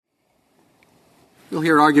We'll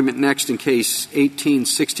hear argument next in Case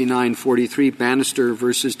 1869-43, Bannister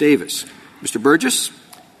v. Davis. Mr. Burgess.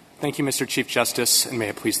 Thank you, Mr. Chief Justice, and may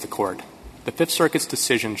it please the Court. The Fifth Circuit's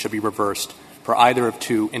decision should be reversed for either of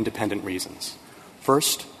two independent reasons.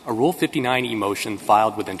 First, a Rule 59e motion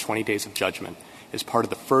filed within 20 days of judgment is part of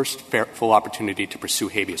the first full opportunity to pursue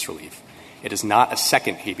habeas relief. It is not a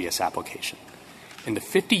second habeas application. In the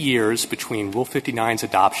 50 years between Rule 59's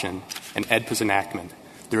adoption and AEDPA's enactment,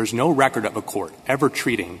 there is no record of a court ever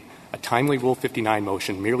treating a timely Rule 59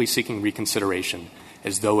 motion merely seeking reconsideration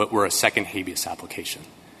as though it were a second habeas application.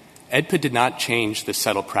 AEDPA did not change this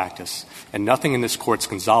settled practice, and nothing in this Court's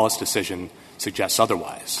Gonzalez decision suggests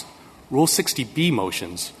otherwise. Rule 60B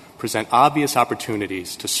motions present obvious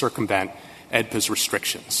opportunities to circumvent AEDPA's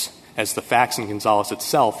restrictions, as the facts in Gonzalez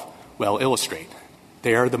itself well illustrate.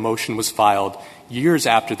 There, the motion was filed years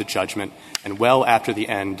after the judgment and well after the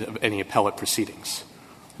end of any appellate proceedings.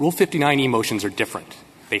 Rule 59e motions are different.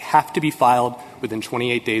 They have to be filed within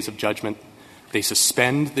 28 days of judgment. They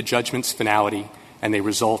suspend the judgment's finality, and they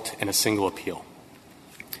result in a single appeal.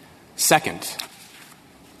 Second,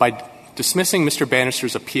 by dismissing Mr.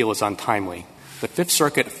 Bannister's appeal as untimely, the Fifth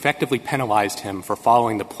Circuit effectively penalized him for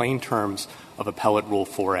following the plain terms of Appellate Rule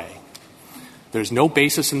 4a. There is no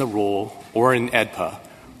basis in the rule or in AEDPA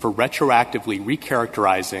for retroactively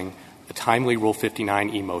recharacterizing a timely Rule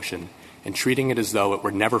 59e motion and treating it as though it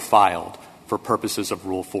were never filed for purposes of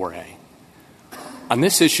Rule 4a. On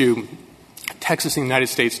this issue, Texas and the United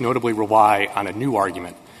States notably rely on a new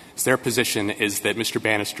argument. Their position is that Mr.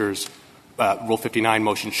 Bannister's Rule 59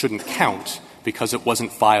 motion shouldn't count because it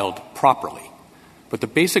wasn't filed properly. But the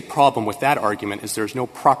basic problem with that argument is there's no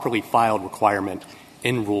properly filed requirement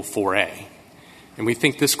in Rule 4a. And we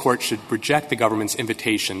think this Court should reject the government's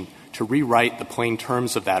invitation to rewrite the plain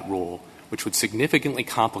terms of that rule, which would significantly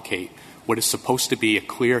complicate what is supposed to be a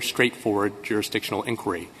clear, straightforward jurisdictional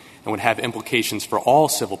inquiry and would have implications for all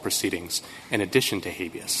civil proceedings in addition to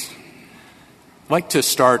habeas. I'd like to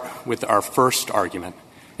start with our first argument.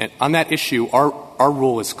 And on that issue, our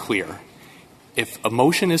rule is clear. If a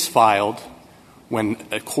motion is filed when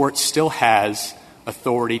a court still has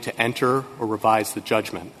authority to enter or revise the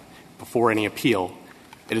judgment before any appeal,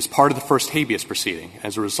 it is part of the first habeas proceeding.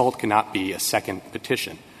 As a result, cannot be a second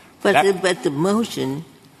petition. But the motion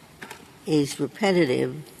is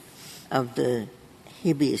repetitive of the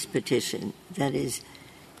habeas petition. That is,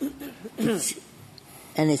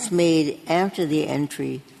 it's made after the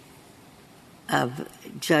entry of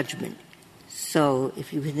judgment. So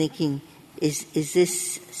if you were thinking, is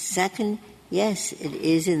this second? Yes, it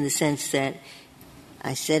is, in the sense that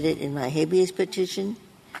I said it in my habeas petition,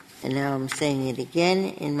 and now I'm saying it again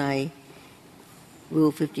in my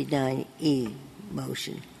Rule 59e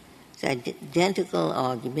motion. It's an identical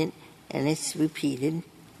argument, and it's repeated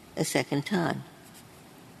a second time.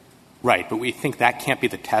 Right, but we think that can't be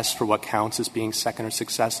the test for what counts as being second or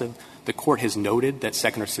successive. The Court has noted that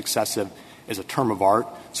second or successive is a term of art,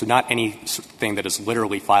 so not anything that is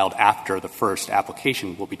literally filed after the first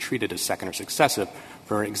application will be treated as second or successive.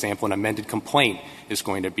 For example, an amended complaint is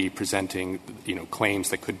going to be presenting, claims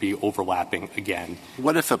that could be overlapping again.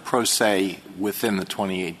 What if a pro se within the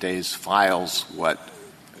 28 days files what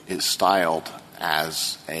is styled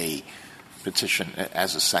as a petition,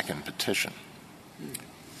 as a second petition?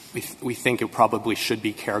 We think it probably should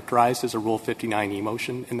be characterized as a Rule 59e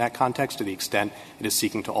motion in that context to the extent it is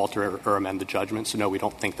seeking to alter or amend the judgment. So, no, we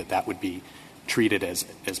don't think that would be treated as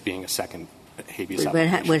being a second habeas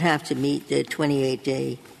application. It would have to meet the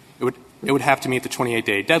 28-day. It would have to meet the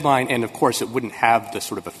 28-day deadline, and, of course, it wouldn't have the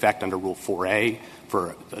sort of effect under Rule 4a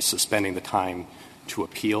for suspending the time to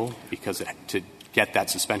appeal, because to get that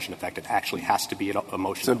suspension effect, it actually has to be a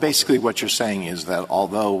motion. So basically what you're saying is that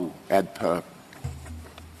although AEDPA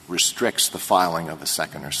restricts the filing of a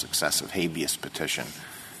second or successive habeas petition,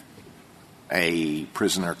 a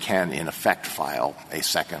prisoner can, in effect, file a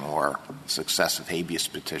second or successive habeas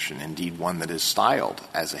petition, indeed one that is styled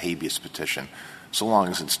as a habeas petition, so long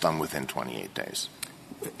as it's done within 28 days.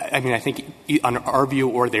 I mean, I think on our view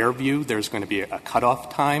or their view, there's going to be a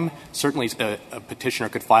cutoff time. Certainly a petitioner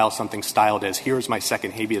could file something styled as, here's my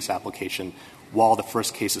second habeas application, while the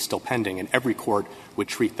first case is still pending, and every court would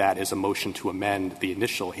treat that as a motion to amend the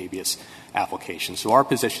initial habeas application. So our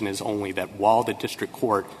position is only that while the district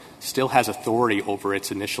court still has authority over its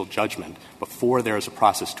initial judgment, before there is a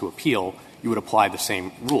process to appeal, you would apply the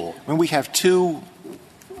same rule. When we have two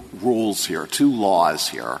rules here, two laws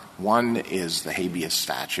here, one is the habeas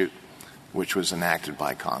statute, which was enacted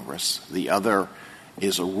by Congress. The other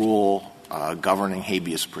is a rule governing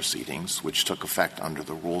habeas proceedings, which took effect under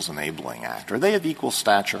the Rules Enabling Act. Are they of equal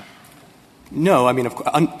stature? No. I mean,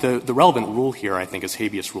 the relevant rule here, I think, is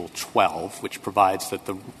habeas rule 12, which provides that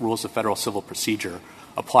the rules of federal civil procedure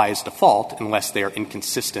apply as default unless they are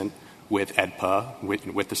inconsistent with AEDPA,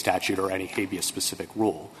 with the statute, or any habeas-specific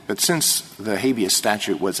rule. But since the habeas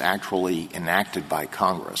statute was actually enacted by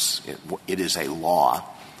Congress, it is a law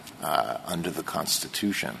under the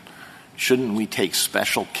Constitution, shouldn't we take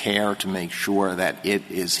special care to make sure that it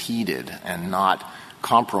is heeded and not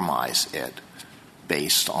compromise it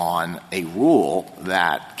based on a rule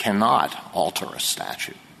that cannot alter a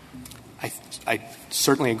statute? I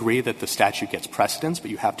certainly agree that the statute gets precedence,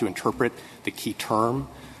 but you have to interpret the key term,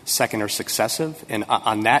 second or successive. And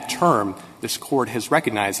on that term, this Court has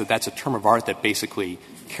recognized that that's a term of art that basically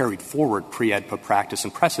carried forward pre-AEDPA practice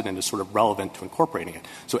and precedent is sort of relevant to incorporating it.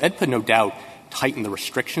 So AEDPA, no doubt, tightened the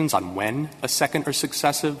restrictions on when a second or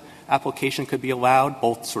successive application could be allowed,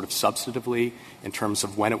 both sort of substantively in terms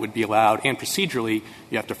of when it would be allowed, and procedurally,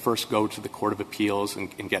 you have to first go to the Court of Appeals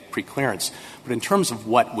and get preclearance. But in terms of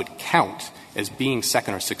what would count as being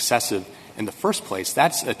second or successive in the first place,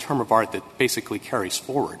 that's a term of art that basically carries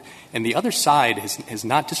forward. And the other side has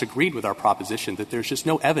not disagreed with our proposition that there's just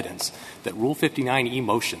no evidence that Rule 59e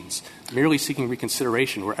motions merely seeking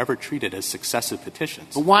reconsideration were ever treated as successive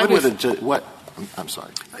petitions. But why would I'm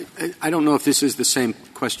sorry. I don't know if this is the same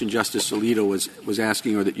question Justice Alito was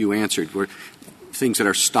asking or that you answered, where things that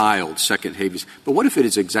are styled second habeas. But what if it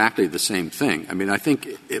is exactly the same thing? I mean, I think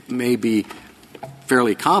it may be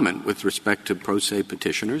fairly common with respect to pro se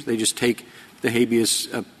petitioners. They just take the habeas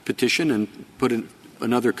petition and put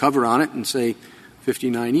another cover on it and say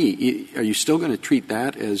 59E. Are you still going to treat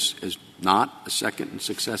that as not a second and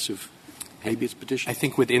successive habeas petition? I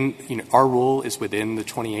think our rule is within the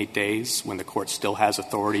 28 days when the Court still has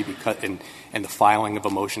authority and the filing of a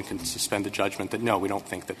motion can suspend the judgment, that no, we don't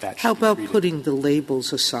think that should be treated. How about putting the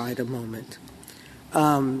labels aside a moment?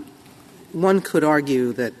 One could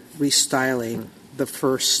argue that restyling the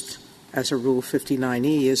first as a Rule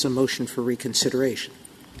 59E is a motion for reconsideration.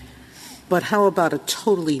 But how about a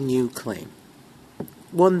totally new claim?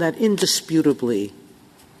 One that indisputably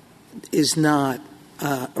is not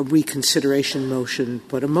a reconsideration motion,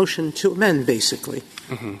 but a motion to amend, basically,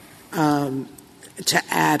 to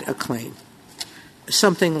add a claim.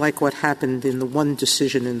 Something like what happened in the one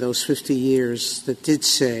decision in those 50 years that did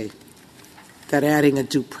say that adding a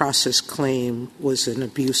due process claim was an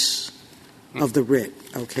abuse of the writ,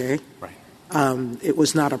 okay? Right. It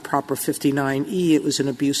was not a proper 59E. It was an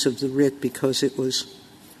abuse of the writ because it was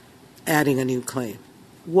adding a new claim.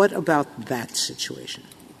 What about that situation?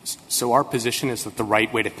 So our position is that the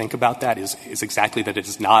right way to think about that is exactly that it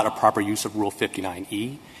is not a proper use of Rule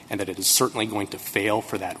 59E and that it is certainly going to fail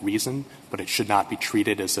for that reason, but it should not be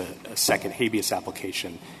treated as a second habeas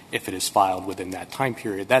application if it is filed within that time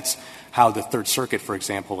period. That's how the Third Circuit, for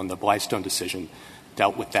example, in the Blystone decision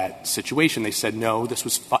dealt with that situation. They said, no, this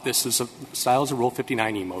is styled as a Rule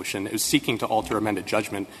 59E motion. It was seeking to alter amended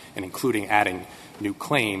judgment and including adding new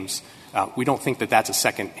claims. We don't think that that's a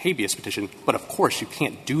second habeas petition, but of course you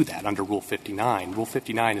can't do that under Rule 59. Rule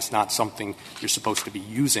 59 is not something you're supposed to be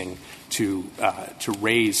using to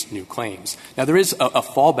raise new claims. Now, there is a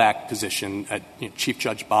fallback position. Chief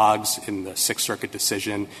Judge Boggs in the Sixth Circuit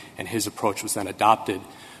decision, and his approach was then adopted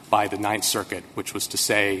by the Ninth Circuit, which was to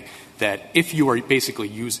say that if you are basically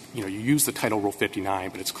you use the title Rule 59,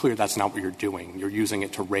 but it's clear that's not what you're doing. You're using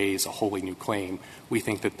it to raise a wholly new claim. We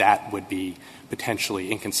think that that would be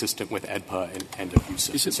potentially inconsistent with AEDPA and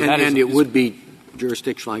abusive. And it would be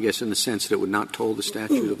jurisdictional, I guess, in the sense that it would not toll the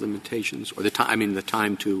statute of limitations or the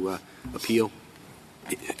time to appeal.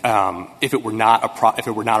 If it were not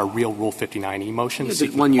a real Rule 59E motion, the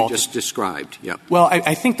one you just described. Yeah. Well,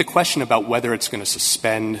 I think the question about whether it's going to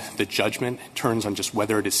suspend the judgment turns on just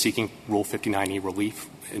whether it is seeking Rule 59E relief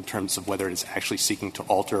in terms of whether it is actually seeking to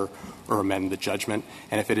alter or amend the judgment.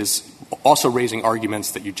 And if it is also raising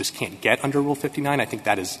arguments that you just can't get under Rule 59, I think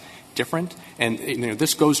that is different. And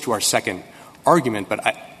this goes to our second argument,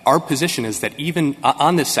 but our position is that even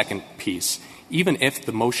on this second piece, even if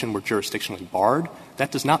the motion were jurisdictionally barred, that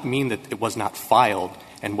does not mean that it was not filed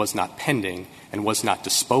and was not pending and was not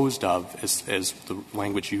disposed of as the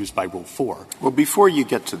language used by Rule 4. Well, before you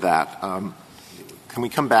get to that, can we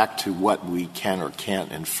come back to what we can or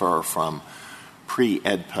can't infer from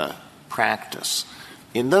pre-AEDPA practice?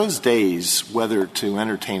 In those days, whether to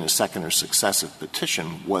entertain a second or successive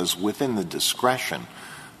petition was within the discretion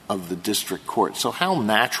of the district court. So how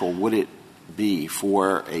natural would it be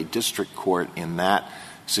for a district court in that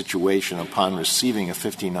situation upon receiving a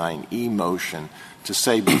 59E motion to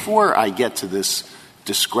say, before I get to this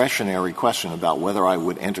discretionary question about whether I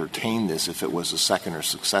would entertain this if it was a second or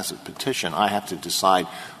successive petition. I have to decide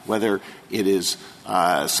whether it is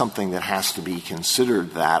something that has to be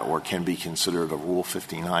considered that or can be considered a Rule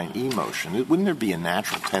 59e motion. Wouldn't there be a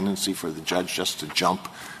natural tendency for the judge just to jump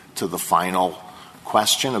to the final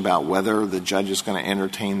question about whether the judge is going to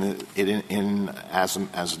entertain it as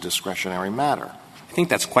a discretionary matter? I think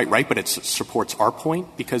that's quite right, but it supports our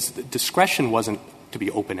point because the discretion wasn't to be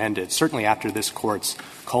open-ended. Certainly after this Court's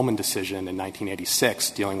Coleman decision in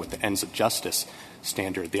 1986 dealing with the ends of justice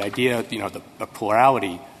standard, the idea, the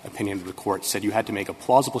plurality opinion of the Court said you had to make a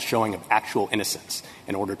plausible showing of actual innocence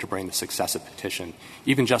in order to bring the successive petition.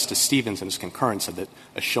 Even Justice Stevens in his concurrence said that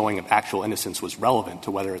a showing of actual innocence was relevant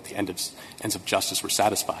to whether the ends of justice were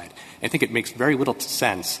satisfied. I think it makes very little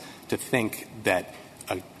sense to think that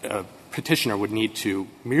a petitioner would need to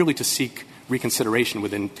merely to seek reconsideration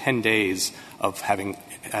within 10 days of having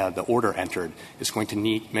the order entered is going to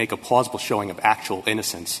make a plausible showing of actual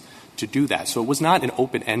innocence to do that. So it was not an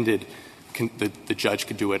open-ended the judge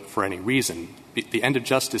could do it for any reason. The end of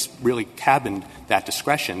justice really cabined that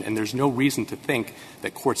discretion, and there's no reason to think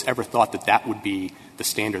that courts ever thought that that would be the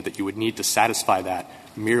standard, that you would need to satisfy that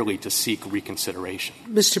merely to seek reconsideration.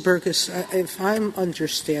 Mr. Burgess, if I'm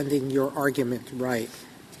understanding your argument right,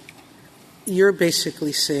 you're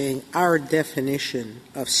basically saying our definition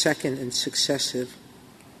of second and successive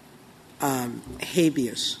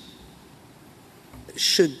habeas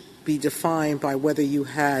should be defined by whether you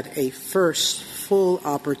had a first full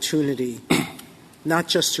opportunity not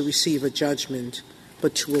just to receive a judgment,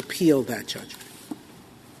 but to appeal that judgment.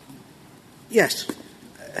 Yes.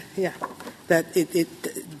 Yeah. That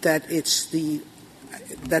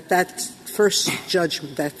that first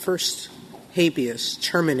judgment, that first habeas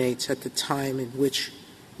terminates at the time in which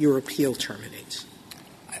your appeal terminates.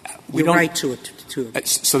 You're right to it.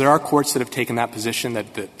 So there are courts that have taken that position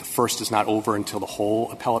that the first is not over until the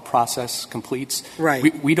whole appellate process completes.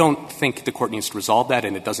 Right. We don't think the Court needs to resolve that,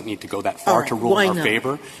 and it doesn't need to go that far to rule in our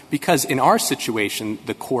favor. Because in our situation,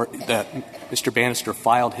 Mr. Bannister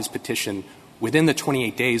filed his petition within the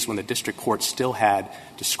 28 days when the district court still had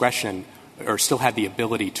discretion or still had the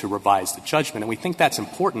ability to revise the judgment. And we think that's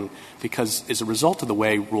important because as a result of the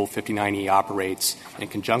way Rule 59e operates in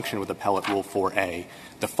conjunction with Appellate Rule 4a,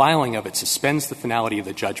 the filing of it suspends the finality of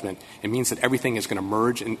the judgment. It means that everything is going to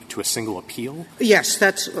merge into a single appeal. Yes,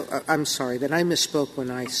 I'm sorry that I misspoke when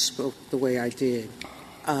I spoke the way I did.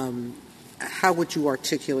 How would you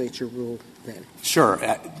articulate your rule then? Sure.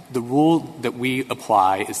 The rule that we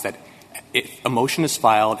apply is that if a motion is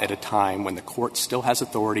filed at a time when the court still has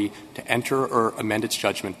authority to enter or amend its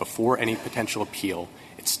judgment before any potential appeal,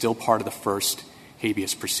 it's still part of the first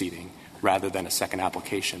habeas proceeding rather than a second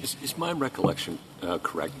application. Is my recollection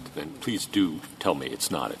correct? And please do tell me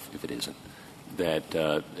it's not if it isn't,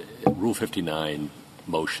 that Rule 59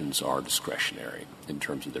 motions are discretionary in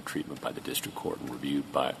terms of their treatment by the district court and reviewed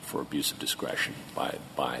for abuse of discretion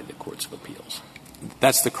by the courts of appeals.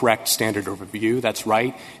 That's the correct standard of review. That's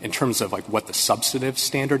right. In terms of what the substantive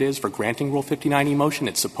standard is for granting Rule 59e motion,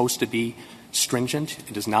 it's supposed to be stringent.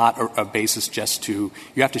 It is not a basis just to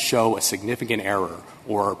 – you have to show a significant error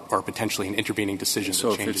or potentially an intervening decision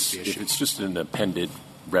that changes the issue. If it's just an appended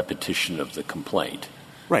repetition of the complaint,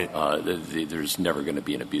 right. There's never going to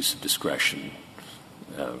be an abuse of discretion.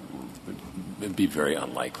 It would be very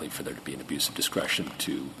unlikely for there to be an abuse of discretion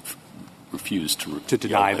to refuse to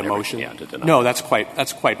deny the motion. Yeah, to deny. No, that's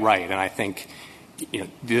quite right. And I think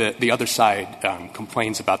the other side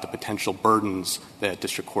complains about the potential burdens that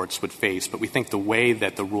district courts would face, but we think the way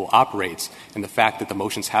that the rule operates and the fact that the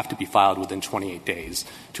motions have to be filed within 28 days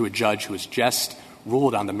to a judge who has just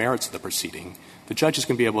ruled on the merits of the proceeding, the judge is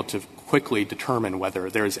going to be able to quickly determine whether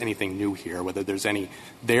there is anything new here, whether there's any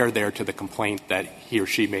there to the complaint that he or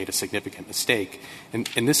she made a significant mistake.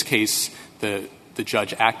 In this case, the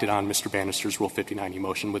judge acted on Mr. Bannister's Rule 59e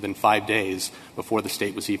motion within 5 days before the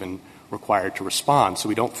State was even required to respond. So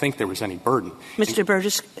we don't think there was any burden. Mr.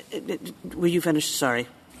 Burgess, will you finish? Sorry.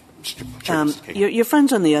 Your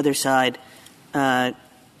friends on the other side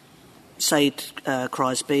cite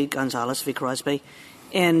Crosby, Gonzalez v. Crosby,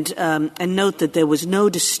 and note that there was no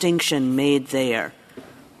distinction made there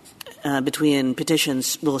between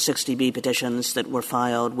petitions, Rule 60B petitions that were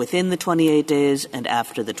filed within the 28 days and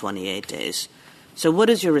after the 28 days. So what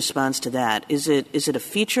is your response to that? Is it a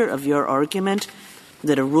feature of your argument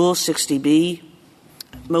that a Rule 60B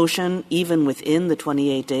motion, even within the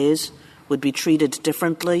 28 days, would be treated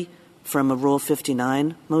differently from a Rule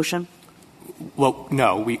 59 motion? Well,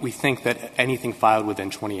 no. We think that anything filed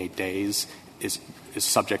within 28 days is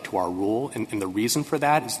subject to our rule. And the reason for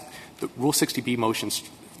that is the Rule 60B motions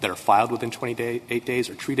that are filed within 28 days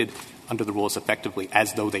are treated under the rules effectively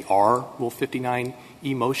as though they are Rule 59e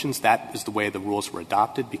motions. That is the way the rules were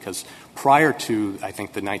adopted, because prior to, I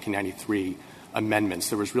think, the 1993 amendments,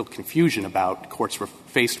 there was real confusion about courts were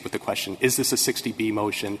faced with the question, is this a 60B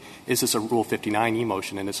motion? Is this a Rule 59e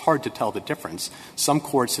motion? And it's hard to tell the difference. Some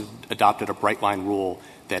courts have adopted a bright-line rule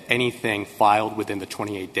that anything filed within the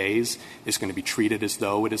 28 days is going to be treated as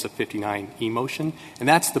though it is a 59e motion. And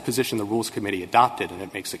that's the position the Rules Committee adopted, and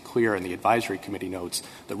it makes it clear in the Advisory Committee notes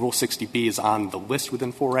that Rule 60B is on the list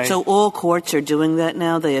within 4A. So all courts are doing that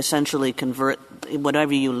now? They essentially convert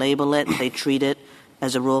whatever you label it, they treat it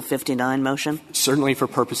as a Rule 59 motion? Certainly for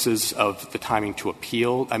purposes of the timing to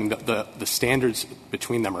appeal. I mean, the standards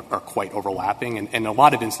between them are quite overlapping. And in a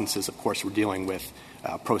lot of instances, of course, we're dealing with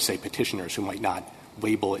pro se petitioners who might not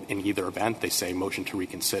label it in either event. They say motion to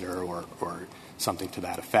reconsider or something to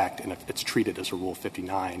that effect. And if it's treated as a Rule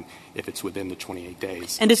 59 if it's within the 28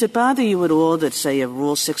 days. And does it bother you at all that, say, a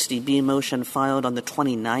Rule 60B motion filed on the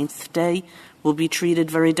 29th day will be treated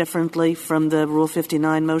very differently from the Rule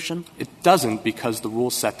 59 motion? It doesn't, because the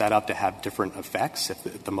rules set that up to have different effects.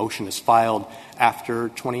 If the motion is filed after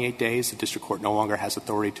 28 days, the district court no longer has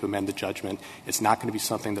authority to amend the judgment. It's not going to be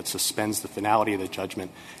something that suspends the finality of the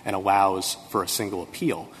judgment and allows for a single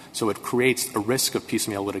appeal. So it creates a risk of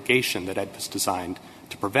piecemeal litigation that EDPA is designed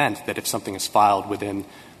to prevent, that if something is filed within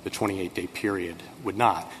the 28-day period would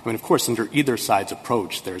not. I mean, of course, under either side's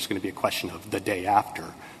approach, there's going to be a question of the day after.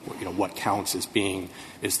 You know, what counts as being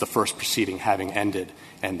is the first proceeding having ended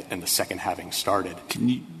and the second having started. Can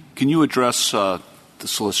you address the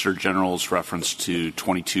Solicitor General's reference to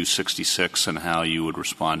 2266 and how you would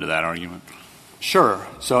respond to that argument? Sure.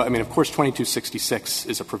 So, I mean, of course, 2266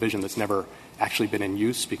 is a provision that's never actually been in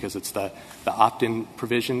use because it's the opt-in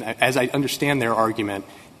provision. As I understand their argument,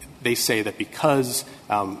 they say that because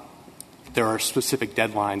there are specific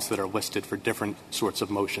deadlines that are listed for different sorts of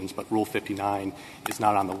motions, but Rule 59 is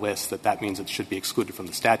not on the list, that means it should be excluded from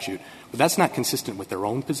the statute. But that's not consistent with their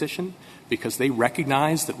own position, because they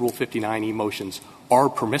recognize that Rule 59e motions are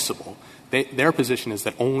permissible. Their position is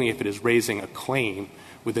that only if it is raising a claim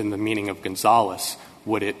within the meaning of Gonzales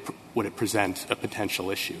would it present a potential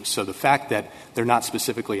issue. So the fact that they're not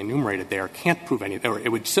specifically enumerated there can't prove anything, or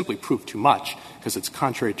it would simply prove too much because it's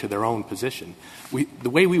contrary to their own position. The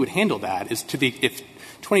way we would handle that is if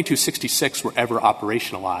 2266 were ever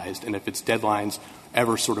operationalized and if its deadlines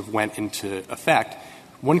ever sort of went into effect,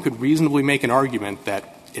 one could reasonably make an argument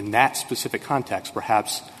that in that specific context,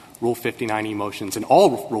 perhaps Rule 59e motions and all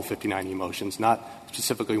Rule 59e motions, not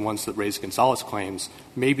specifically ones that raise Gonzales claims,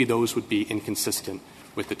 maybe those would be inconsistent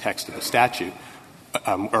with the text of the statute,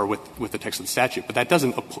 or with the text of the statute. But that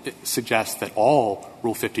doesn't suggest that all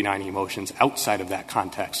Rule 59e motions outside of that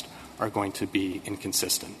context are going to be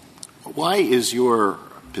inconsistent. Why is your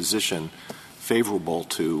position favorable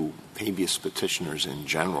to habeas petitioners in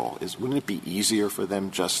general? Wouldn't it be easier for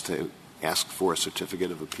them just to ask for a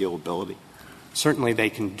certificate of appealability? Certainly they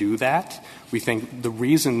can do that. We think the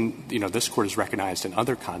reason, this Court has recognized in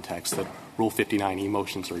other contexts that Rule 59e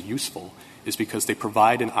motions are useful is because they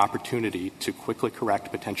provide an opportunity to quickly correct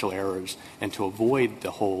potential errors and to avoid the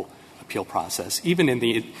whole appeal process. Even in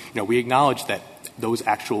we acknowledge that those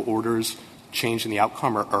actual orders change in the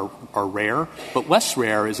outcome are rare, but less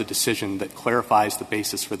rare is a decision that clarifies the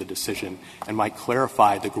basis for the decision and might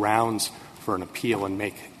clarify the grounds for an appeal and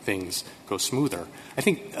make things go smoother. I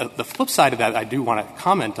think the flip side of that I do want to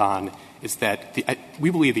comment on is that we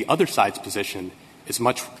believe the other side's position is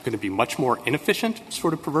going to be much more inefficient,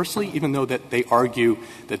 sort of perversely, even though that they argue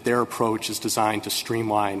that their approach is designed to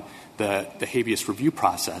streamline the habeas review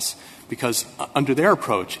process. Because under their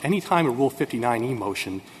approach, any time a Rule 59e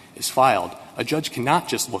motion is filed, a judge cannot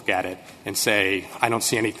just look at it and say, I don't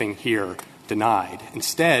see anything here, denied.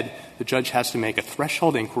 Instead, the judge has to make a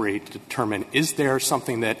threshold inquiry to determine, is there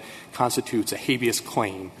something that constitutes a habeas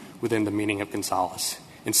claim within the meaning of Gonzales?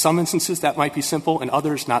 In some instances, that might be simple, in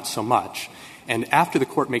others, not so much. And after the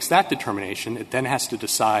Court makes that determination, it then has to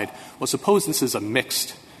decide, well, suppose this is a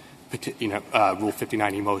mixed Rule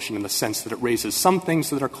 59e motion in the sense that it raises some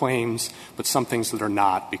things that are claims, but some things that are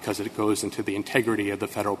not, because it goes into the integrity of the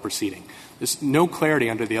Federal proceeding. There's no clarity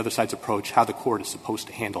under the other side's approach how the Court is supposed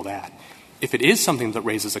to handle that. If it is something that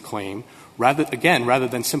raises a claim, rather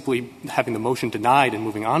than simply having the motion denied and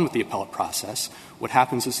moving on with the appellate process, what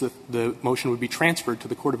happens is that the motion would be transferred to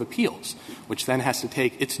the Court of Appeals, which then has to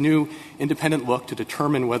take its new independent look to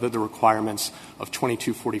determine whether the requirements of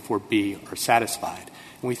 2244B are satisfied.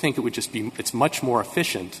 And we think it's much more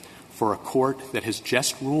efficient for a court that has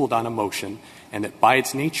just ruled on a motion and that by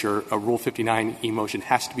its nature a Rule 59e motion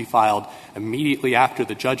has to be filed immediately after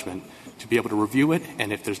the judgment to be able to review it,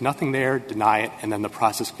 and if there's nothing there, deny it, and then the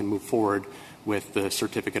process can move forward with the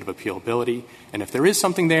certificate of appealability. And if there is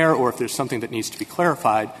something there, or if there's something that needs to be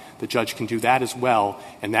clarified, the judge can do that as well,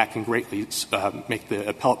 and that can greatly make the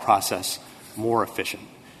appellate process more efficient.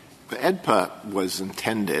 The AEDPA was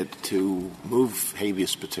intended to move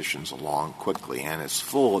habeas petitions along quickly, and it's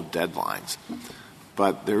full of deadlines.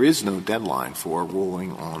 But there is no deadline for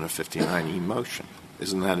ruling on a 59E motion.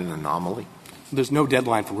 Isn't that an anomaly? There's no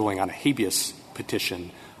deadline for ruling on a habeas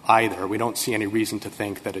petition either. We don't see any reason to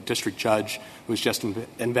think that a district judge who's just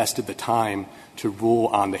invested the time to rule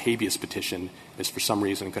on the habeas petition is for some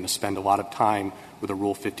reason going to spend a lot of time with a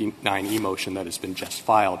Rule 59E motion that has been just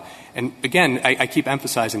filed. And again, I keep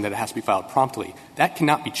emphasizing that it has to be filed promptly. That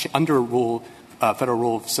cannot be under Federal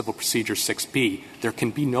Rule of Civil Procedure 6B. There can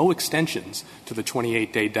be no extensions to the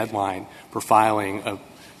 28-day deadline for filing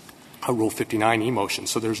a Rule 59E motion.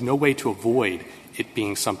 So there's no way to avoid it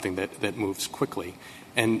being something that moves quickly.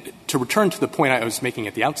 And to return to the point I was making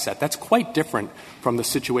at the outset, that's quite different from the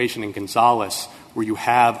situation in Gonzales where you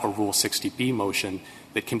have a Rule 60B motion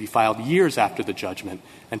that can be filed years after the judgment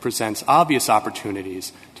and presents obvious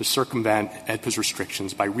opportunities to circumvent AEDPA's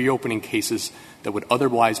restrictions by reopening cases that would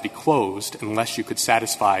otherwise be closed unless you could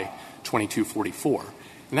satisfy 2244.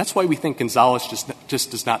 And that's why we think Gonzales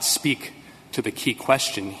just does not speak to the key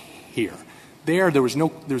question here. There was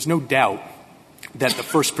no doubt that the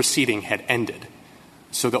first proceeding had ended.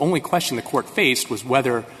 So the only question the Court faced was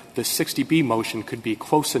whether the 60B motion could be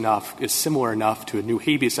close enough, is similar enough to a new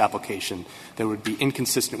habeas application that would be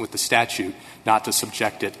inconsistent with the statute not to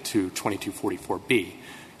subject it to 2244B.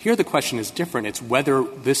 Here the question is different. It's whether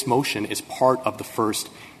this motion is part of the first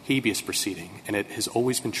habeas proceeding, and it has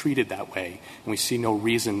always been treated that way. And we see no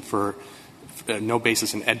reason for no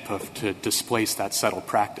basis in AEDPA to displace that settled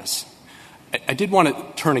practice. I did want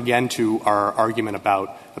to turn again to our argument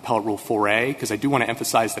about Appellate Rule 4A, because I do want to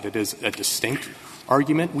emphasize that it is a distinct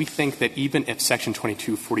argument. We think that even if Section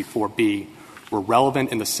 2244B were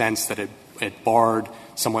relevant in the sense that it barred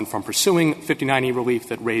someone from pursuing 59E relief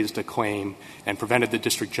that raised a claim and prevented the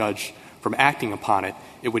district judge from acting upon it,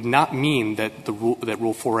 it would not mean that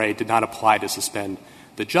Rule 4A did not apply to suspend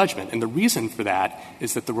the judgment. And the reason for that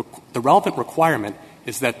is that the relevant requirement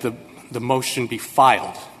is that the motion be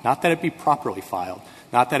filed, not that it be properly filed,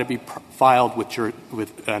 not that it be filed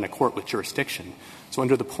in a court with jurisdiction. So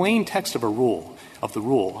under the plain text of the rule,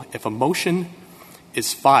 if a motion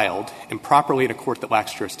is filed improperly in a court that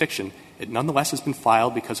lacks jurisdiction, it nonetheless has been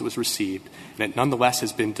filed because it was received, and it nonetheless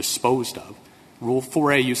has been disposed of. Rule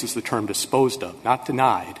 4A uses the term disposed of, not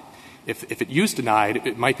denied. If it used denied,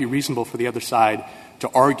 it might be reasonable for the other side to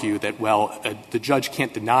argue that, well, the judge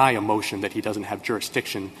can't deny a motion that he doesn't have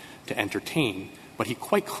jurisdiction to entertain. But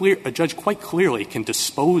a judge quite clearly can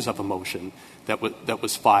dispose of a motion that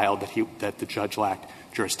was filed that the judge lacked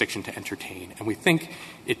jurisdiction to entertain. And we think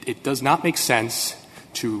it does not make sense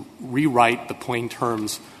to rewrite the plain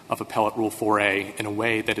terms of Appellate Rule 4A in a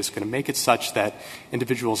way that is going to make it such that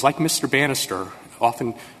individuals like Mr. Bannister,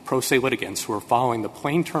 often pro se litigants who are following the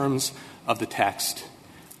plain terms of the text,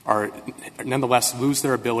 are nonetheless lose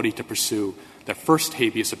their ability to pursue their first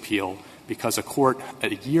habeas appeal because a court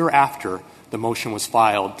a year after the motion was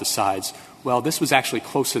filed decides, well, this was actually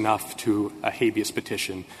close enough to a habeas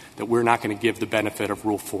petition that we're not going to give the benefit of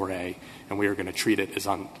Rule 4A and we are going to treat it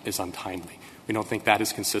as untimely. We don't think that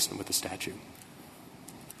is consistent with the statute.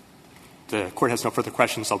 The Court has no further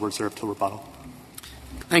questions. I'll reserve till rebuttal.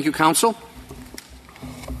 Thank you, counsel.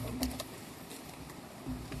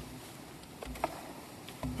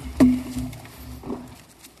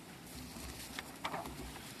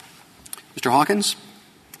 Mr. Hawkins.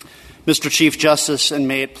 Mr. Chief Justice, and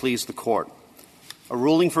may it please the Court. A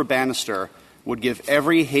ruling for Bannister would give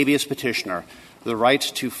every habeas petitioner the right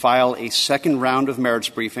to file a second round of merits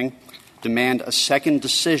briefing, demand a second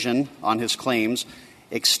decision on his claims,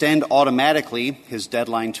 extend automatically his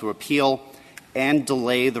deadline to appeal, and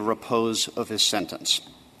delay the repose of his sentence.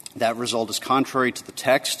 That result is contrary to the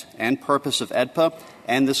text and purpose of AEDPA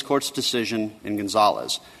and this Court's decision in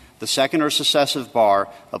Gonzales. The second or successive bar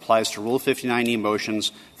applies to Rule 59e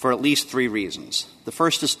motions for at least three reasons. The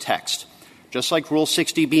first is text. Just like Rule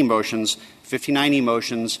 60b motions, 59e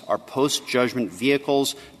motions are post-judgment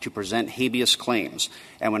vehicles to present habeas claims.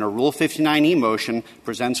 And when a Rule 59e motion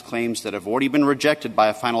presents claims that have already been rejected by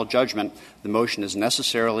a final judgment, the motion is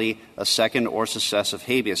necessarily a second or successive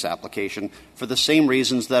habeas application for the same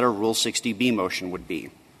reasons that a Rule 60b motion would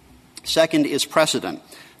be. Second is precedent.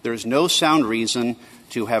 There is no sound reason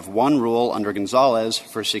to have one rule under Gonzales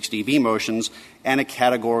for 60b motions and a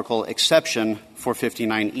categorical exception for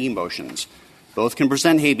 59e motions. Both can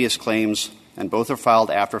present habeas claims. and both are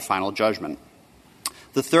filed after final judgment.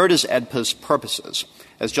 The third is AEDPA's purposes.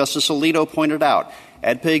 As Justice Alito pointed out,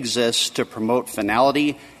 AEDPA exists to promote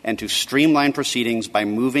finality and to streamline proceedings by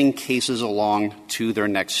moving cases along to their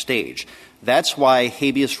next stage. That's why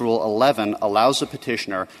Habeas Rule 11 allows a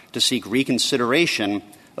petitioner to seek reconsideration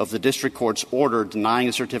of the district court's order denying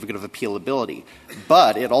a certificate of appealability.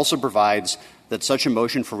 But it also provides that such a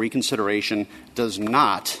motion for reconsideration does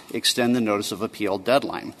not extend the notice of appeal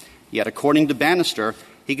deadline. Yet, according to Bannister,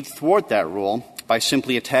 he could thwart that rule by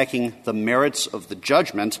simply attacking the merits of the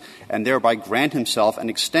judgment and thereby grant himself an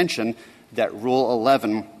extension that Rule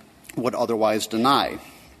 11 would otherwise deny.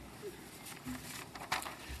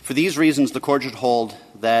 For these reasons, the Court should hold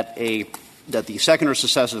that the second or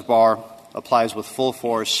successive bar applies with full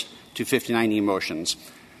force to 59E motions.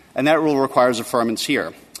 And that rule requires affirmance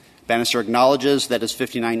here. Bannister acknowledges that his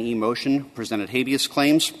 59E motion presented habeas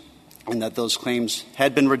claims and that those claims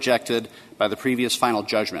had been rejected by the previous final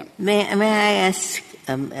judgment. May I ask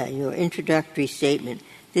your introductory statement?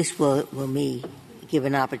 This will me give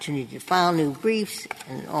an opportunity to file new briefs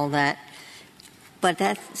and all that. But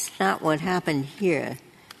that's not what happened here.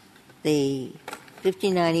 The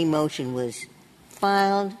 59E motion was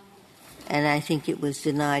filed, and I think it was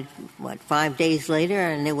denied, 5 days later,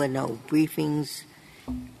 and there were no briefings.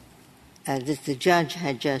 The judge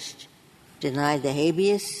had just denied the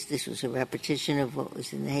habeas. This was a repetition of what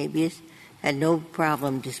was in the habeas. Had no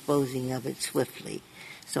problem disposing of it swiftly.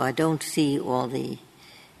 So I don't see all the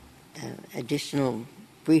additional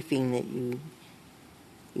briefing that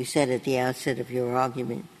you said at the outset of your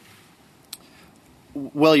argument.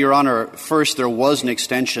 Well, Your Honor, first, there was an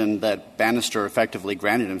extension that Bannister effectively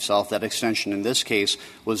granted himself. That extension in this case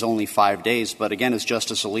was only 5 days. But again, as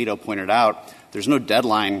Justice Alito pointed out, there's no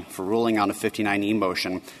deadline for ruling on a 59E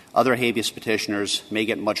motion. Other habeas petitioners may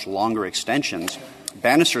get much longer extensions.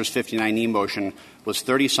 Bannister's 59E motion was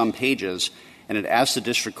 30-some pages, and it asked the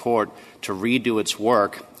district court to redo its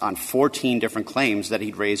work on 14 different claims that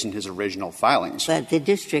he'd raised in his original filings. But the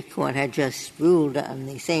district court had just ruled on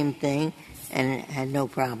the same thing, and it had no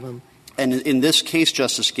problem. And in this case,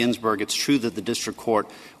 Justice Ginsburg, it's true that the district court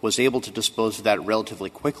was able to dispose of that relatively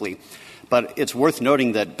quickly. But it's worth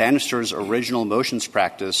noting that Bannister's original motions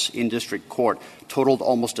practice in district court totaled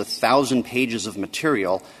almost 1,000 pages of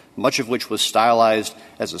material, much of which was stylized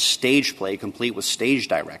as a stage play complete with stage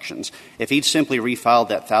directions. If he'd simply refiled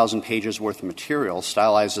that 1,000 pages worth of material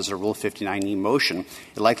stylized as a Rule 59E motion,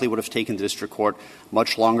 it likely would have taken the district court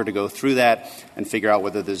much longer to go through that and figure out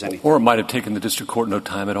whether there's anything. Or it might have taken the district court no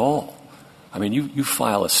time at all. I mean, you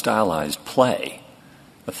file a stylized play,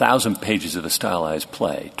 1,000 pages of a stylized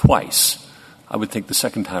play, twice. I would think the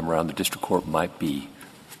second time around the district court might be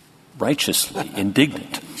righteously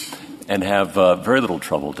indignant and have very little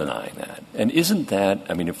trouble denying that. And isn't that,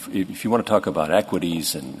 I mean, if you want to talk about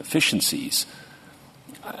equities and efficiencies,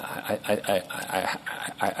 I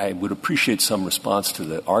would appreciate some response to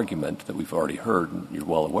the argument that we've already heard and you're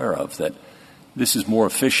well aware of, that this is more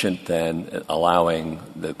efficient than allowing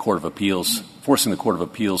the Court of Appeals, forcing the Court of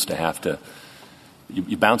Appeals to have to,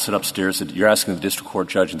 you bounce it upstairs, you're asking the district court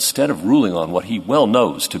judge, instead of ruling on what he well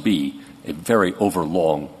knows to be a very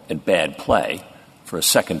overlong and bad play for a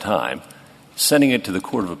second time, sending it to the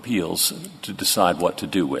Court of Appeals to decide what to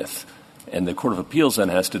do with. And the Court of Appeals then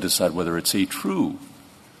has to decide whether it's a true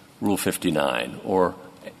Rule 59 or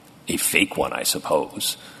a fake one, I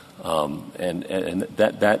suppose. And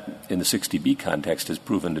that in the 60B context has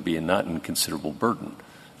proven to be a not inconsiderable burden.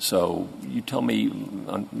 So you tell me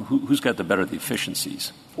who's got the better of the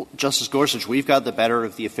efficiencies? Well, Justice Gorsuch, we've got the better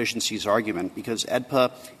of the efficiencies argument because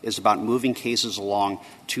AEDPA is about moving cases along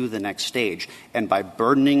to the next stage. And by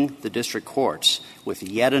burdening the district courts with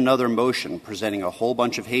yet another motion presenting a whole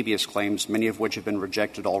bunch of habeas claims, many of which have been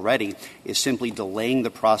rejected already, is simply delaying the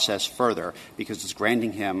process further because it's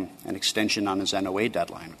granting him an extension on his NOA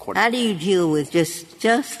deadline. How do you deal with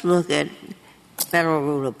just look at Federal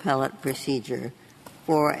Rule Appellate Procedure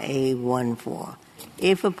 4A14?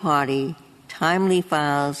 If a party timely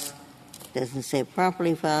files, doesn't say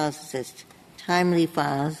properly files, it says timely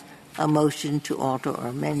files a motion to alter or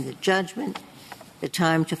amend the judgment, the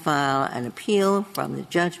time to file an appeal from the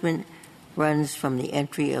judgment runs from the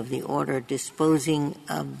entry of the order disposing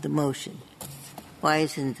of the motion. Why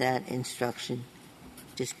isn't that instruction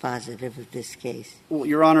dispositive of this case? Well,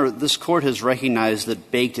 Your Honor, this Court has recognized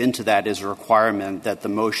that baked into that is a requirement that the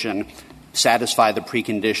motion satisfy the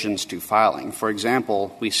preconditions to filing. For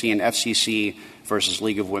example, we see in FCC versus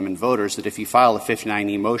League of Women Voters that if you file a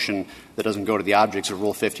 59E motion that doesn't go to the objects of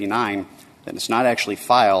Rule 59, then it's not actually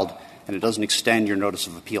filed, and it doesn't extend your notice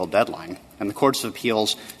of appeal deadline. And the courts of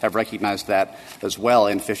appeals have recognized that as well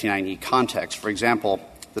in 59E context. For example,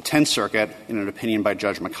 the Tenth Circuit, in an opinion by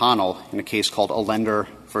Judge McConnell in a case called Allender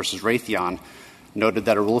v. Raytheon, noted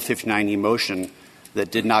that a Rule 59E motion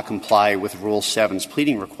that did not comply with Rule 7's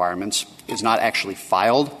pleading requirements is not actually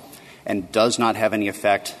filed and does not have any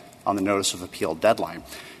effect on the notice of appeal deadline.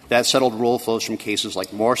 That settled rule flows from cases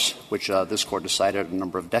like Morse, which this Court decided a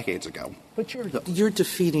number of decades ago. But you're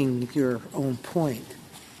defeating your own point.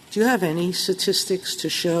 Do you have any statistics to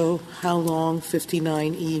show how long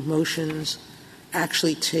 59E motions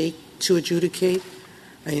actually take to adjudicate?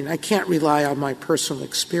 I mean, I can't rely on my personal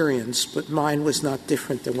experience, but mine was not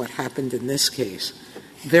different than what happened in this case.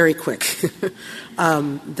 Very quick,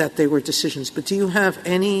 that they were decisions. But do you have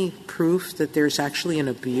any proof that there's actually an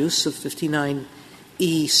abuse of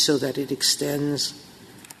 59E so that it extends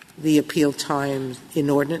the appeal time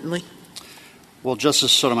inordinately? Well,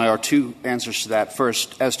 Justice Sotomayor, two answers to that.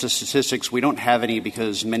 First, as to statistics, we don't have any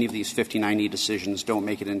because many of these 59E decisions don't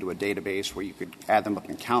make it into a database where you could add them up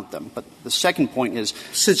and count them. But the second point is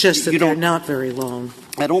suggests that they're not very long.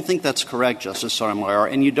 I don't think that's correct, Justice Sotomayor,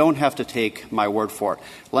 and you don't have to take my word for it.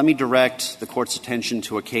 Let me direct the Court's attention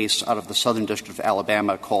to a case out of the Southern District of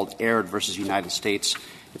Alabama called Aird v. United States.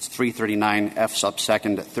 It's 339 F sub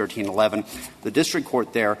 2nd at 1311. The district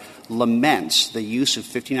court there laments the use of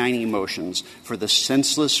 59E motions for the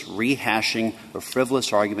senseless rehashing of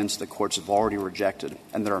frivolous arguments that courts have already rejected.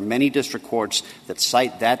 And there are many district courts that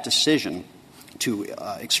cite that decision to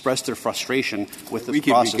express their frustration with the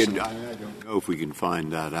process. I don't know if we can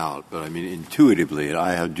find that out, but I mean, intuitively,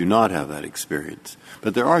 I do not have that experience.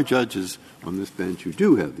 But there are judges on this bench who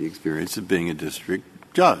do have the experience of being a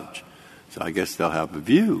district judge. So I guess they'll have a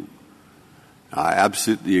view. I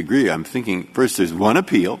absolutely agree. I'm thinking, first, there's one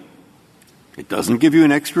appeal. It doesn't give you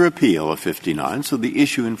an extra appeal of 59, so the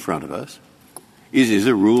issue in front of us is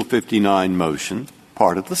a Rule 59 motion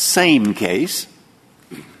part of the same case,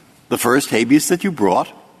 the first habeas that you brought,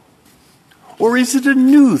 or is it a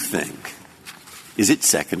new thing? Is it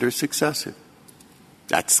second or successive?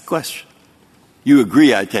 That's the question. You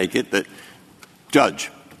agree, I take it, that judge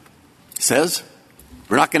says,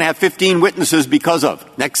 we're not going to have 15 witnesses because of.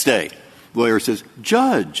 Next day, lawyer says,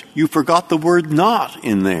 Judge, you forgot the word not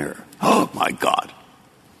in there. Oh, my God.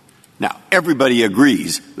 Now, everybody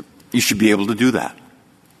agrees that you should be able to do that.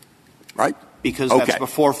 Right? Because that's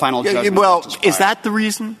before final judgment. Well, is that the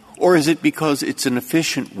reason? Or is it because it's an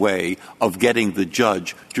efficient way of getting the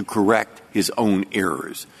judge to correct his own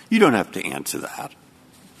errors? You don't have to answer that.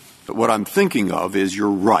 But what I'm thinking of is you're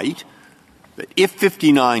right. That if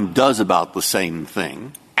 59 does about the same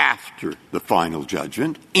thing after the final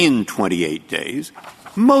judgment in 28 days,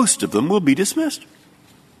 most of them will be dismissed.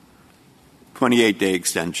 28-day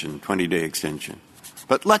extension, 20-day extension.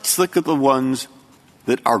 But let's look at the ones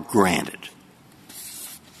that are granted.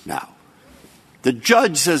 Now, the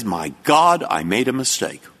judge says, my God, I made a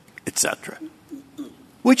mistake, etc.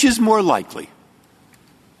 Which is more likely?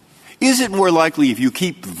 Is it more likely if you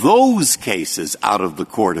keep those cases out of the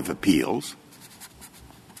Court of Appeals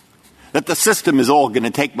that the system is all going to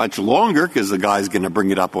take much longer because the guy's going to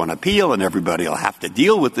bring it up on appeal and everybody will have to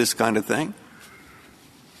deal with this kind of thing?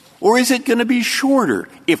 Or is it going to be shorter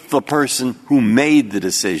if the person who made the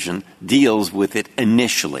decision deals with it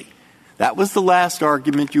initially? That was the last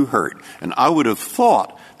argument you heard. And I would have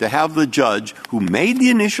thought to have the judge who made the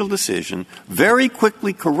initial decision very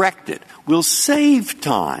quickly correct it will save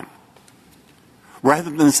time.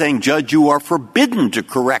 Rather than saying, Judge, you are forbidden to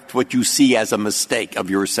correct what you see as a mistake of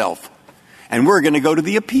yourself. And we're going to go to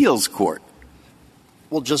the appeals court.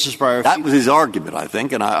 Well, Justice Breyer, that was his argument, I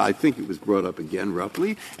think, and I think it was brought up again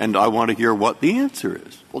roughly, and I want to hear what the answer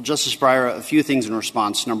is. Well, Justice Breyer, a few things in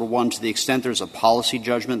response. Number one, to the extent there's a policy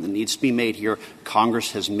judgment that needs to be made here,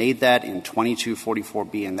 Congress has made that in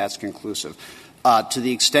 2244B, and that's conclusive. To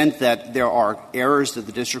the extent that there are errors that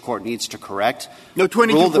the district court needs to correct. No,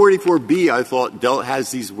 2244B, I thought,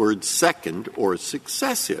 has these words second or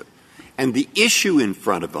successive. And the issue in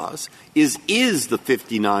front of us is the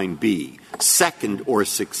 59B second or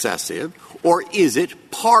successive, or is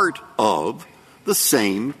it part of the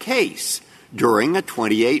same case? During a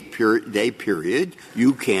 28-day period,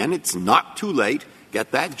 you can, it's not too late,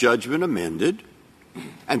 get that judgment amended,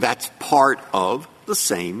 and that's part of the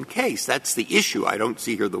same case. That's the issue. I don't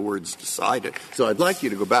see here the words decided. So I'd like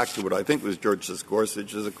you to go back to what I think was Justice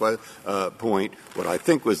Gorsuch's point, what I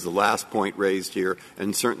think was the last point raised here,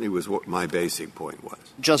 and certainly was what my basic point was.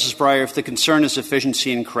 Justice Breyer, if the concern is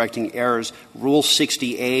efficiency in correcting errors, Rule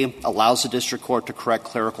 60A allows the district court to correct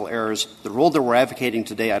clerical errors. The rule that we're advocating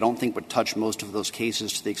today I don't think would touch most of those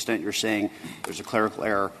cases to the extent you're saying there's a clerical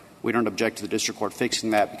error. We don't object to the district court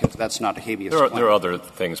fixing that because that's not a habeas claim. There are other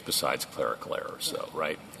things besides clerical errors, though,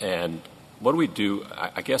 right? And what do we do?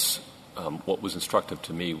 I guess what was instructive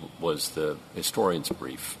to me was the historian's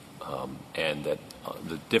brief, and that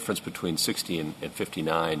the difference between 60 and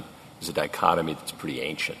 59 is a dichotomy that's pretty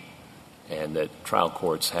ancient, and that trial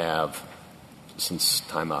courts have, since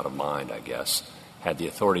time out of mind, I guess, had the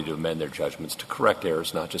authority to amend their judgments to correct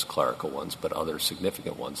errors, not just clerical ones, but other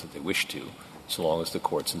significant ones that they wish to, so long as the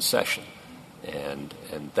court's in session. And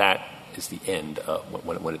that is the end of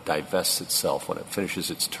when it divests itself, when it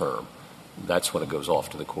finishes its term. That's when it goes off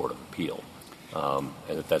to the Court of Appeal.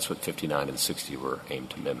 And that's what 59 and 60 were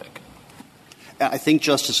aimed to mimic. I think,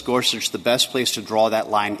 Justice Gorsuch, the best place to draw that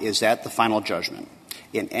line is at the final judgment.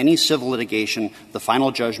 In any civil litigation, the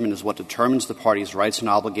final judgment is what determines the parties' rights and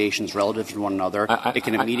obligations relative to one another. It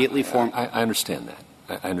can immediately form. I understand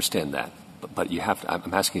that. I understand that. But you have to,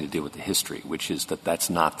 I'm asking you to deal with the history, which is that that's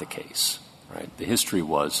not the case. Right? The history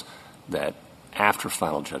was that after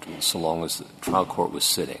final judgment, so long as the trial court was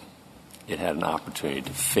sitting, it had an opportunity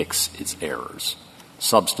to fix its errors,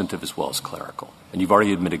 substantive as well as clerical. And you've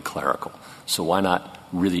already admitted clerical. So why not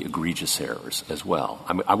really egregious errors as well?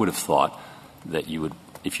 I would have thought that you would,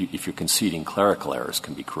 if you're conceding clerical errors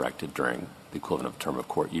can be corrected during the equivalent of term of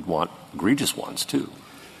court, you'd want egregious ones too.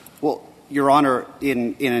 Well, Your Honor,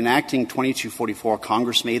 in enacting 2244,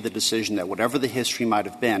 Congress made the decision that whatever the history might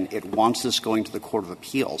have been, it wants this going to the Court of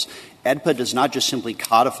Appeals. AEDPA does not just simply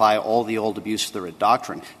codify all the old abuse of the writ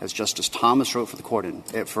doctrine, as Justice Thomas wrote for the Court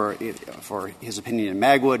for his opinion in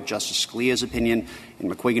Magwood, Justice Scalia's opinion in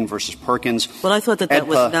McQuiggan versus Perkins. Well, I thought that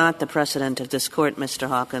was not the precedent of this Court, Mr.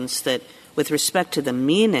 Hawkins, that with respect to the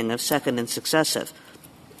meaning of second and successive,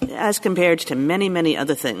 as compared to many, many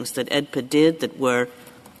other things that AEDPA did that were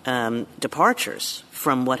departures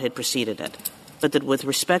from what had preceded it, but that with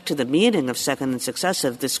respect to the meaning of second and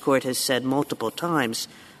successive, this Court has said multiple times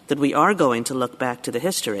that we are going to look back to the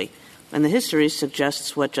history. And the history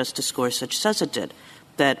suggests what Justice Gorsuch says it did,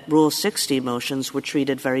 that Rule 60 motions were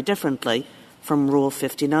treated very differently from Rule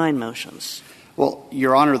 59 motions. Well,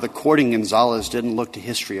 Your Honor, the court in Gonzalez didn't look to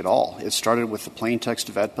history at all. It started with the plain text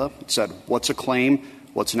of AEDPA. It said, what's a claim?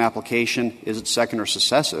 What's an application? Is it second or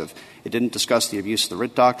successive? It didn't discuss the abuse of the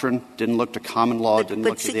writ doctrine, didn't look to common law, didn't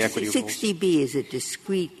look to the equity rules. But 60B is a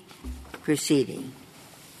discrete proceeding,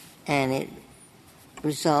 and it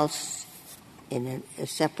results in a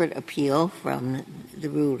separate appeal from the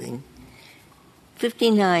ruling.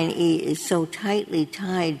 59E is so tightly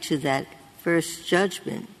tied to that first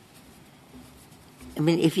judgment. I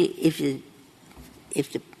mean, if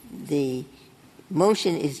the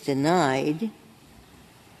motion is denied,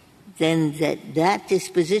 then that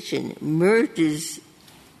disposition merges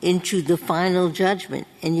into the final judgment,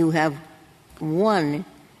 and you have one,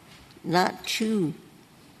 not two,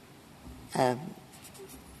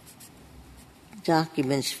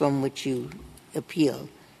 documents from which you appeal.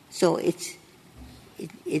 So it's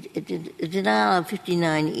a denial of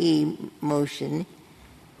 59E motion.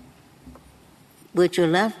 What you're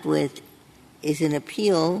left with is an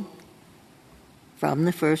appeal from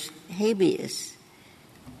the first habeas.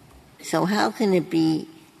 So how can it be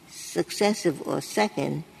successive or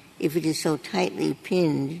second if it is so tightly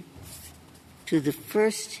pinned to the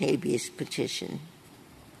first habeas petition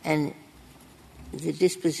and the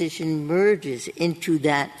disposition merges into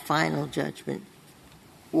that final judgment?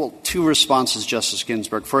 Well, two responses, Justice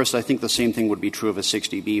Ginsburg. First, I think the same thing would be true of a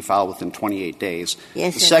 60B filed within 28 days.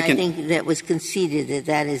 Yes, and second, I think that was conceded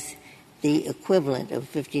that is the equivalent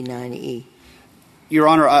of 59E. Your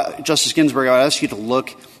Honor, Justice Ginsburg, I would ask you to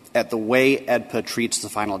look at the way AEDPA treats the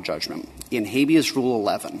final judgment. In habeas Rule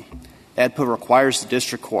 11, AEDPA requires the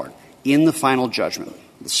district court in the final judgment,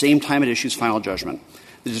 the same time it issues final judgment,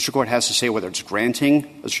 the district court has to say whether it's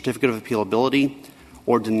granting a certificate of appealability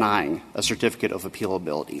or denying a certificate of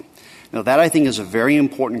appealability. Now, that, I think, is a very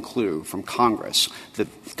important clue from Congress, that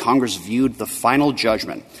Congress viewed the final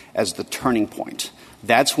judgment as the turning point.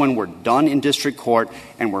 That's when we're done in district court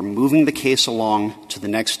and we're moving the case along to the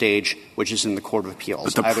next stage, which is in the Court of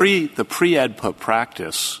Appeals. But the pre-AEDPA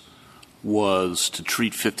practice was to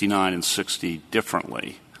treat 59 and 60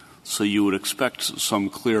 differently. So you would expect some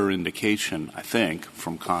clearer indication, I think,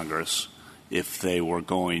 from Congress if they were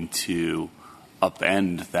going to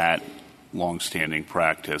upend that longstanding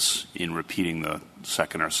practice in repeating the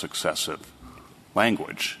second or successive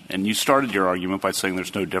language. And you started your argument by saying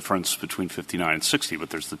there's no difference between 59 and 60, but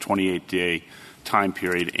there's the 28-day time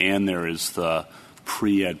period and there is the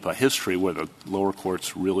pre-AEDPA history where the lower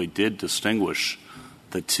courts really did distinguish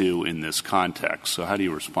the two in this context. So how do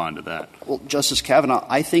you respond to that? Well, Justice Kavanaugh,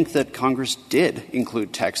 I think that Congress did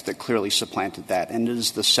include text that clearly supplanted that, and it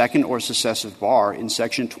is the second or successive bar in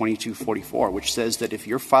Section 2244, which says that if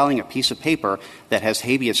you're filing a piece of paper that has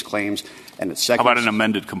habeas claims and it's second— How about an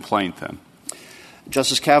amended complaint, then?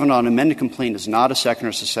 Justice Kavanaugh, an amended complaint is not a second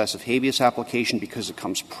or successive habeas application because it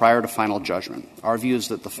comes prior to final judgment. Our view is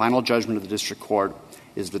that the final judgment of the district court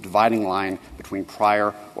is the dividing line between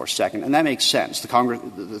prior or second. And that makes sense.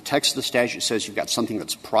 The text of the statute says you've got something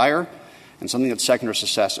that's prior and something that's second or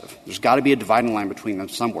successive. There's got to be a dividing line between them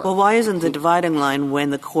somewhere. Well, why isn't the dividing line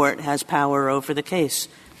when the court has power over the case?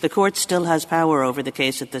 The court still has power over the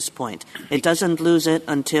case at this point. It doesn't lose it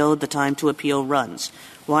until the time to appeal runs.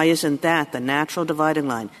 Why isn't that the natural dividing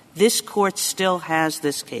line? This court still has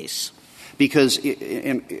this case. Because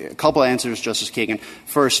in a couple of answers, Justice Kagan.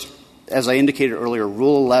 First, as I indicated earlier,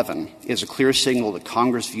 Rule 11 is a clear signal that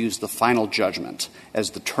Congress views the final judgment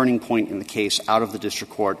as the turning point in the case out of the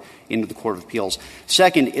district court into the Court of Appeals.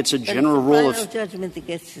 Second, it's a general rule of— But it's the final judgment that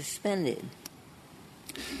gets suspended,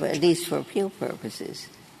 at least for appeal purposes.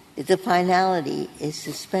 The finality is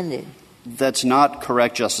suspended. That's not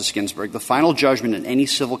correct, Justice Ginsburg. The final judgment in any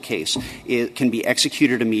civil case can be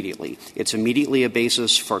executed immediately. It's immediately a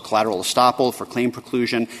basis for collateral estoppel, for claim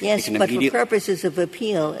preclusion. Yes, but for purposes of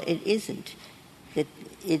appeal, it isn't. It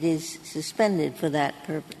is suspended for that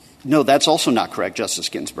purpose. No, that's also not correct, Justice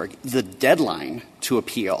Ginsburg. The deadline to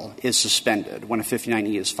appeal is suspended when a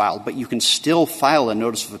 59E is filed, but you can still file a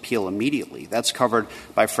notice of appeal immediately. That's covered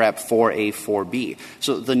by FRAP 4A, 4B.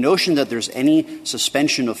 So the notion that there's any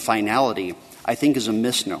suspension of finality, I think, is a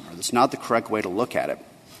misnomer. That's not the correct way to look at it.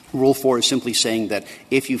 Rule 4 is simply saying that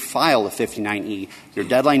if you file a 59E, your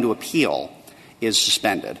deadline to appeal is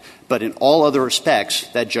suspended. But in all other respects,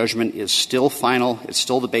 that judgment is still final. It's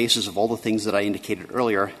still the basis of all the things that I indicated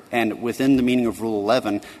earlier. And within the meaning of Rule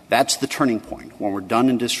 11, that's the turning point, when we're done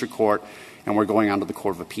in district court and we're going on to the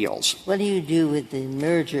Court of Appeals. What do you do with the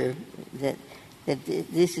merger that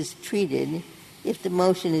this is treated? If the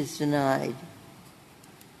motion is denied,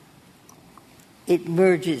 it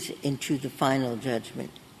merges into the final judgment.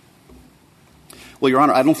 Well, Your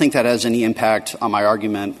Honor, I don't think that has any impact on my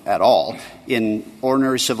argument at all. In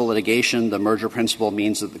ordinary civil litigation, the merger principle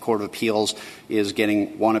means that the Court of Appeals is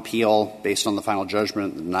getting one appeal based on the final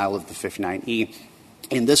judgment, the denial of the 59E.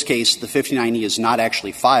 In this case, the 59E is not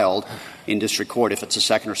actually filed in district court if it's a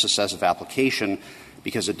second or successive application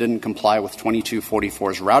because it didn't comply with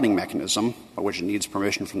 2244's routing mechanism, by which it needs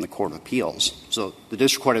permission from the Court of Appeals. So the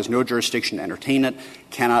district court has no jurisdiction to entertain it,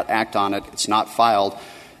 cannot act on it, it's not filed.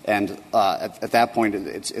 And at that point,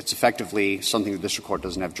 it's effectively something the district court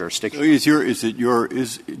doesn't have jurisdiction.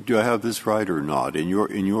 Do I have this right or not? In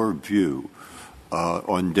your view,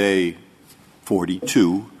 on day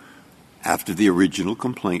 42, after the original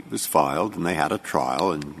complaint was filed and they had a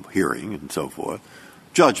trial and hearing and so forth,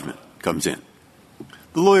 judgment comes in.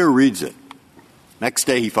 The lawyer reads it. Next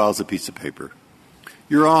day, he files a piece of paper.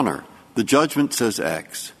 Your Honor, the judgment says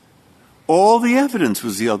X. All the evidence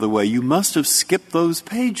was the other way. You must have skipped those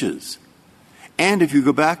pages. And if you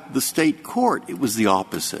go back to the state court, it was the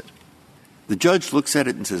opposite. The judge looks at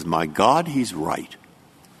it and says, my God, he's right.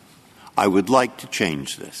 I would like to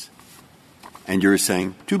change this. And you're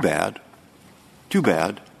saying, too bad. Too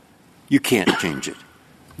bad. You can't change it.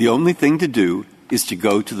 The only thing to do is to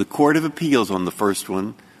go to the Court of Appeals on the first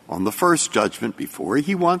one, on the first judgment before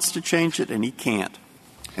he wants to change it, and he can't.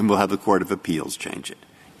 And we'll have the Court of Appeals change it.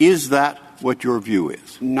 Is that what your view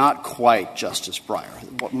is? Not quite, Justice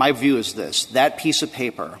Breyer. My view is this. That piece of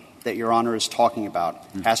paper that Your Honor is talking about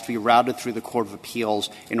has to be routed through the Court of Appeals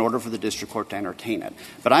in order for the district court to entertain it.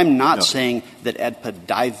 But I'm not saying that AEDPA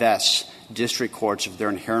divests district courts of their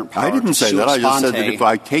inherent power. I didn't say that. I just said that if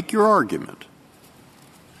I take your argument,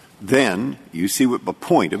 then you see what the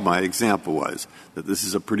point of my example was, that this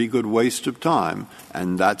is a pretty good waste of time,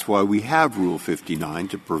 and that's why we have Rule 59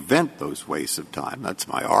 to prevent those wastes of time. That's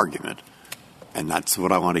my argument. And that's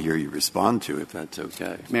what I want to hear you respond to, if that's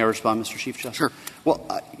okay. May I respond, Mr. Chief Justice? Sure.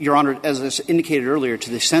 Well, Your Honor, as I indicated earlier, to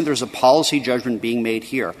the extent there's a policy judgment being made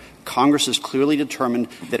here, Congress has clearly determined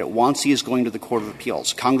that it wants these going to the Court of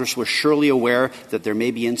Appeals. Congress was surely aware that there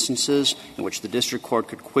may be instances in which the district court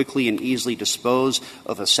could quickly and easily dispose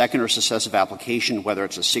of a second or successive application, whether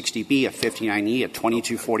it's a 60B, a 59E, a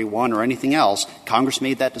 2241, or anything else. Congress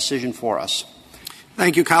made that decision for us.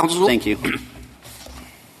 Thank you, counsel. Thank you.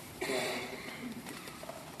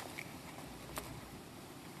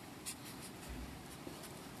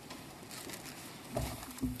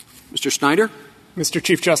 Mr. Snyder? Mr.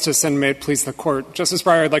 Chief Justice, and may it please the Court. Justice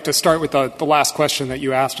Breyer, I'd like to start with the last question that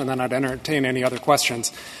you asked, and then I'd entertain any other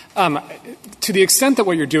questions. To the extent that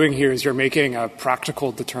what you're doing here is you're making a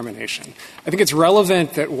practical determination, I think it's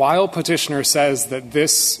relevant that while Petitioner says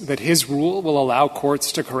that his rule will allow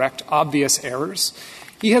courts to correct obvious errors,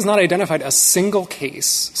 he has not identified a single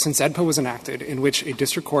case since AEDPA was enacted in which a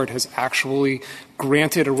district court has actually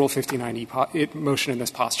granted a Rule 59e motion in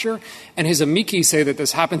this posture. And his amici say that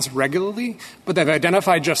this happens regularly, but they've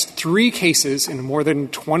identified just 3 cases in more than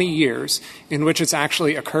 20 years in which it's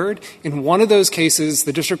actually occurred. In one of those cases,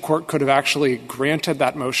 the district court could have actually granted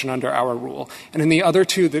that motion under our rule. And in the other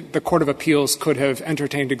 2, the Court of Appeals could have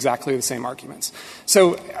entertained exactly the same arguments.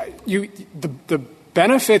 So the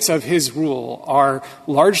benefits of his rule are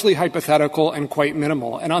largely hypothetical and quite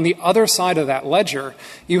minimal. And on the other side of that ledger,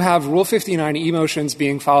 you have Rule 59e motions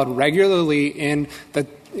being filed regularly in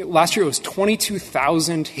last year it was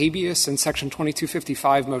 22,000 habeas and Section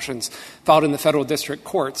 2255 motions filed in the federal district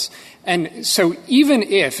courts. And so even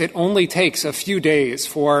if it only takes a few days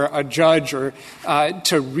for a judge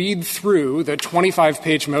to read through the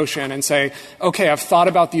 25-page motion and say, okay, I've thought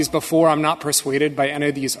about these before, I'm not persuaded by any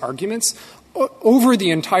of these arguments, over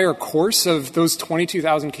the entire course of those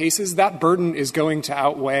 22,000 cases, that burden is going to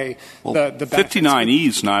outweigh the benefits. 59E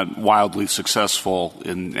is not wildly successful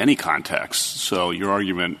in any context, so your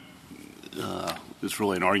argument is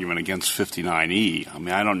really an argument against 59E. I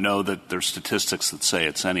mean, I don't know that there's statistics that say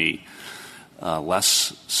it's any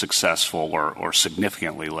less successful or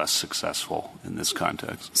significantly less successful in this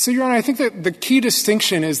context. So, Your Honor, I think that the key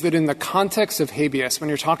distinction is that in the context of habeas, when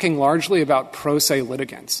you're talking largely about pro se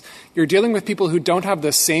litigants, you're dealing with people who don't have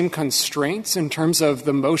the same constraints in terms of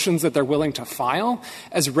the motions that they're willing to file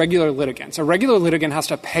as regular litigants. A regular litigant has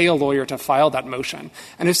to pay a lawyer to file that motion.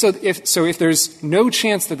 And if there's no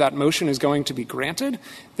chance that that motion is going to be granted,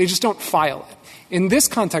 they just don't file it. In this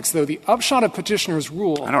context, though, the upshot of Petitioner's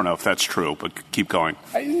rule — I don't know if that's true, but keep going.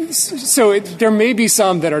 So there may be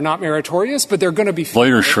some that are not meritorious, but they're going to be —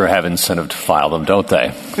 Lawyers sure have incentive to file them, don't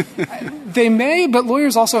they? They may, but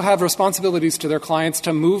lawyers also have responsibilities to their clients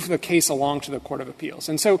to move the case along to the Court of Appeals.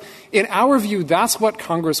 And so in our view, that's what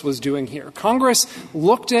Congress was doing here. Congress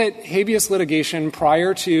looked at habeas litigation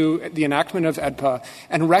prior to the enactment of AEDPA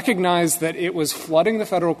and recognized that it was flooding the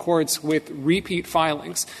federal courts with repeat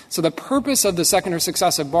filings. So the purpose of the second or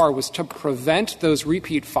successive bar was to prevent those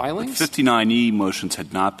repeat filings. But 59E motions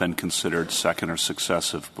had not been considered second or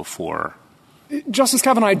successive before. Justice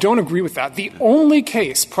Kavanaugh, I don't agree with that. The only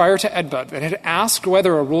case prior to AEDPA that had asked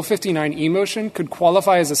whether a Rule 59e motion could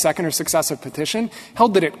qualify as a second or successive petition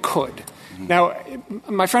held that it could. Now,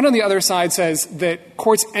 my friend on the other side says that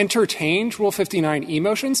courts entertained Rule 59e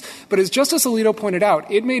motions, but as Justice Alito pointed out,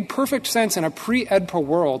 it made perfect sense in a pre-AEDPA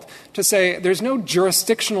world to say there's no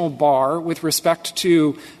jurisdictional bar with respect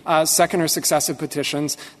to second or successive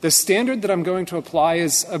petitions. The standard that I'm going to apply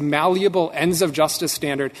is a malleable ends of justice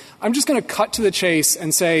standard. I'm just going to cut to the chase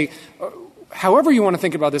and say, however you want to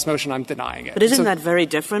think about this motion, I'm denying it. But isn't that very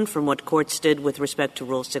different from what courts did with respect to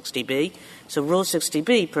Rule 60B? So Rule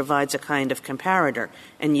 60B provides a kind of comparator,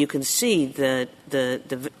 and you can see the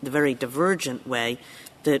very divergent way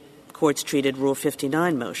that courts treated Rule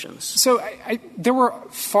 59 motions. So there were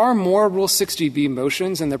far more Rule 60B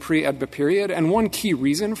motions in the pre-AEDPA period, and one key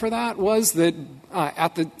reason for that was that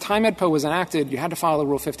at the time AEDPA was enacted, you had to file a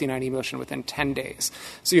Rule 59e motion within 10 days.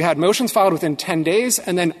 So you had motions filed within 10 days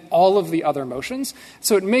and then all of the other motions.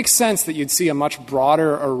 So it makes sense that you'd see a much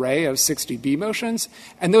broader array of 60B motions,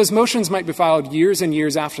 and those motions might be filed years and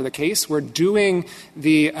years after the case, where doing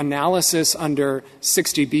the analysis under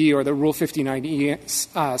 60B or the Rule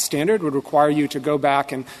 59e standard would require you to go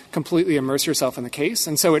back and completely immerse yourself in the case.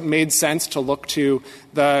 And so it made sense to look to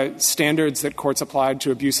the standards that courts applied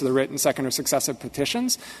to abuse of the writ in second or successive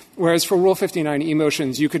petitions, whereas for Rule 59e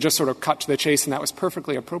motions, you could just sort of cut to the chase, and that was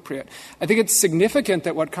perfectly appropriate. I think it's significant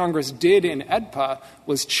that what Congress did in AEDPA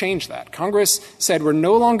was change that. Congress said we're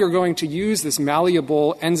no longer going to use this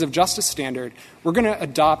malleable ends of justice standard. We're going to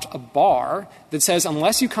adopt a bar that says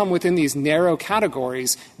unless you come within these narrow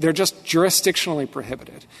categories, they're just jurisdictionally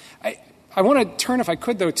prohibited. I want to turn, if I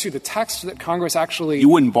could, though, to the text that Congress actually — You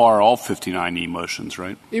wouldn't bar all 59e motions,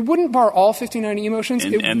 right? It wouldn't bar all 59e motions.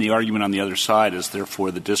 And the argument on the other side is,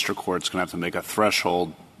 therefore, the district court's going to have to make a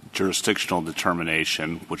threshold jurisdictional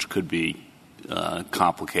determination, which could be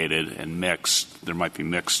complicated and mixed. There might be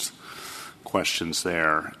mixed questions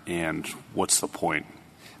there. And what's the point?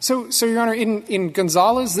 So, Your Honor, in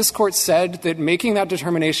Gonzalez, this Court said that making that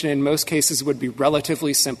determination in most cases would be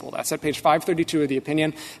relatively simple. That's at page 532 of the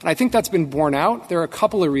opinion. And I think that's been borne out. There are a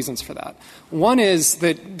couple of reasons for that. One is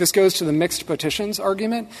that this goes to the mixed petitions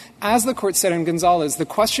argument. As the Court said in Gonzalez, the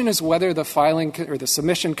question is whether the filing or the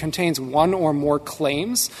submission contains one or more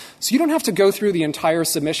claims. So you don't have to go through the entire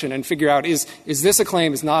submission and figure out, is this a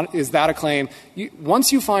claim, is that a claim?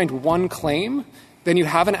 Once you find one claim, then you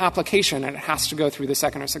have an application and it has to go through the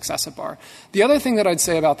second or successive bar. The other thing that I'd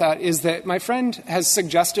say about that is that my friend has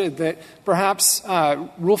suggested that perhaps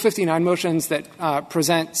Rule 59 motions that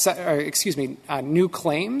present new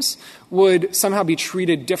claims would somehow be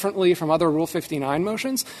treated differently from other Rule 59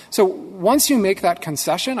 motions. So once you make that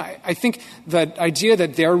concession, I think the idea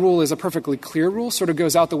that their rule is a perfectly clear rule sort of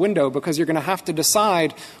goes out the window, because you're going to have to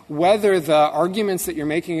decide whether the arguments that you're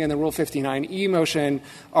making in the Rule 59e motion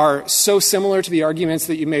are so similar to the arguments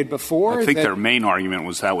that you made before. I think their main argument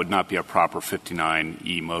was that would not be a proper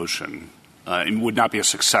 59e motion. It would not be a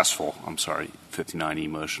successful, 59e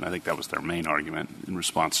motion. I think that was their main argument in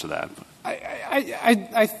response to that.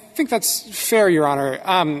 I think that's fair, Your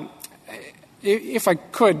Honor. If I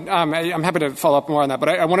could, I'm happy to follow up more on that, but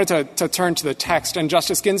I wanted to turn to the text. And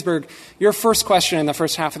Justice Ginsburg, your first question in the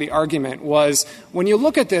first half of the argument was, when you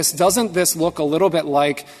look at this, doesn't this look a little bit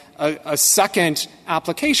like a second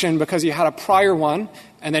application because you had a prior one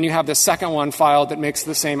and then you have the second one filed that makes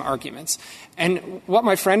the same arguments? And what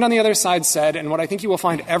my friend on the other side said, and what I think you will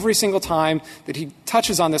find every single time that he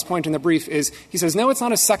touches on this point in the brief, is he says, no, it's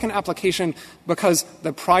not a second application because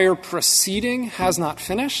the prior proceeding has not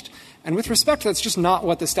finished. And with respect, that's just not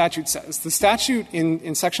what the statute says. The statute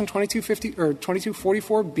in Section 2250 or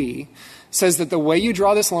 2244B says that the way you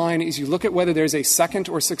draw this line is you look at whether there's a second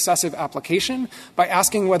or successive application by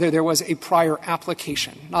asking whether there was a prior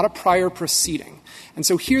application, not a prior proceeding. And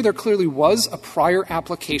so here there clearly was a prior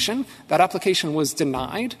application. That application was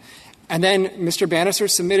denied. And then Mr. Bannister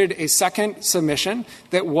submitted a second submission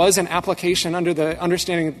that was an application under the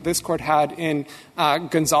understanding that this Court had in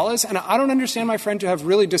Gonzalez. And I don't understand my friend to have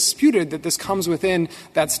really disputed that this comes within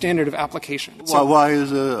that standard of application. So why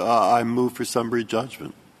is I move for summary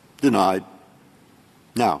judgment? Denied.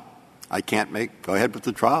 Now, I can't go ahead with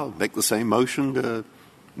the trial, make the same motion to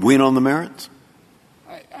win on the merits?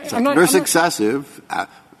 They're successive.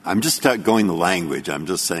 I'm just going the language. I'm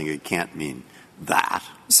just saying it can't mean that.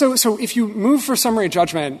 So if you move for summary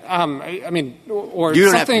judgment, or you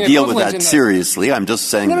don't have to deal with that seriously. I'm just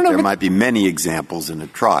saying that there might be many examples in a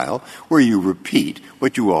trial where you repeat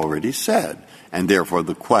what you already said, and therefore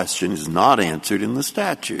the question is not answered in the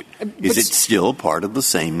statute. Is it still part of the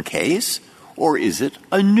same case, or is it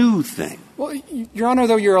a new thing? Well, Your Honor,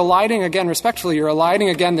 though, you're eliding again, respectfully, you're eliding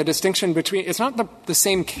again the distinction between — it's not the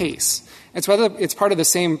same case. It's whether it's part of the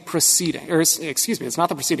same proceeding — or, it's not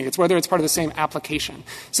the proceeding. It's whether it's part of the same application.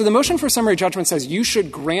 So the motion for summary judgment says you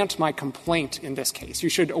should grant my complaint in this case. You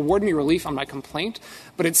should award me relief on my complaint,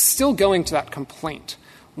 but it's still going to that complaint.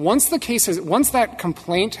 Once that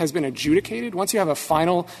complaint has been adjudicated, once you have a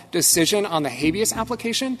final decision on the habeas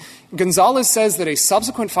application, Gonzalez says that a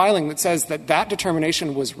subsequent filing that says that that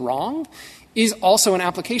determination was wrong is also an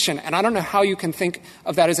application. And I don't know how you can think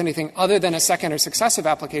of that as anything other than a second or successive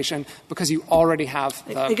application, because you already have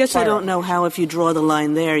the I guess prior. I don't know how, if you draw the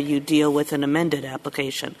line there, you deal with an amended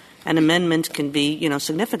application. An amendment can be,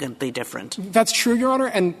 significantly different. That's true, Your Honor,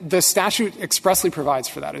 and the statute expressly provides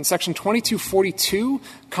for that. In Section 2242,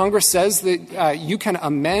 Congress says that you can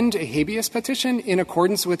amend a habeas petition in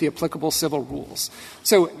accordance with the applicable civil rules.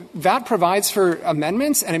 So that provides for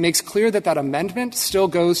amendments, and it makes clear that that amendment still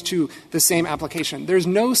goes to the same application. There's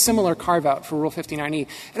no similar carve-out for Rule 59e.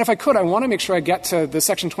 And if I could, I want to make sure I get to the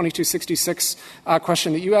Section 2266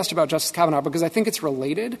 question that you asked about, Justice Kavanaugh, because I think it's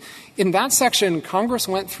related. In that section, Congress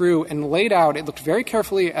went through and laid out — it looked very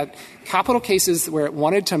carefully at capital cases where it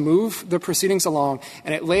wanted to move the proceedings along,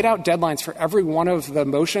 and it laid out deadlines for every one of the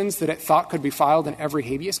motions that it thought could be filed in every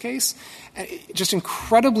habeas case. Just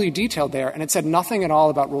incredibly detailed there, and it said nothing at all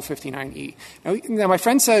about Rule 59e. Now my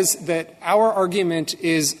friend says that our argument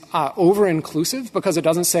is over-inclusive because it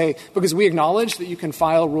doesn't say — because we acknowledge that you can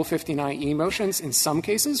file Rule 59e motions in some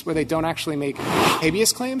cases where they don't actually make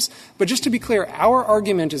habeas claims. But just to be clear, our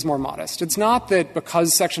argument is more modest. It's not that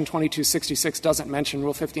because Section Section 2266 doesn't mention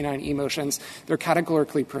Rule 59e motions. They're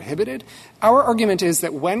categorically prohibited. Our argument is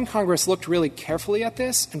that when Congress looked really carefully at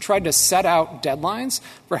this and tried to set out deadlines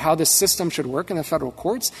for how this system should work in the federal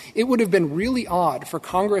courts, it would have been really odd for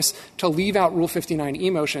Congress to leave out Rule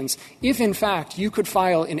 59e motions if, in fact, you could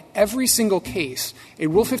file in every single case a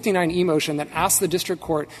Rule 59e motion that asked the district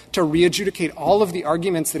court to re-adjudicate all of the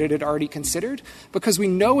arguments that it had already considered, because we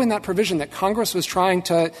know in that provision that Congress was trying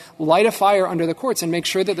to light a fire under the courts and make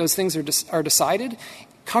sure that those things are decided.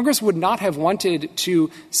 Congress would not have wanted to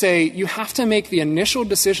say you have to make the initial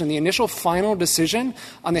decision, the initial final decision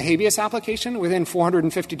on the habeas application within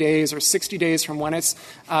 450 days or 60 days from when it's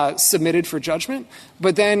submitted for judgment,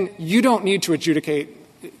 but then you don't need to adjudicate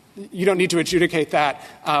that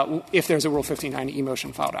if there's a Rule 59e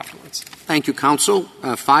motion filed afterwards. Thank you, counsel.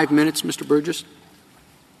 5 minutes, Mr. Burgess.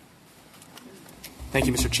 Thank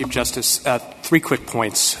you, Mr. Chief Justice. 3 quick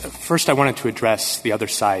points. First, I wanted to address the other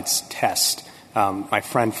side's test. My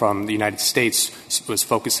friend from the United States was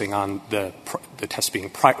focusing on the test being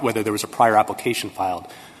whether there was a prior application filed.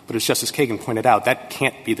 But as Justice Kagan pointed out, that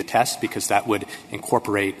can't be the test because that would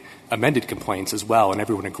incorporate amended complaints as well, and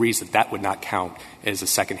everyone agrees that that would not count as a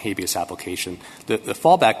second habeas application. The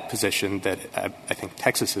fallback position that I think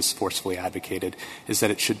Texas has forcefully advocated is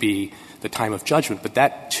that it should be the time of judgment. But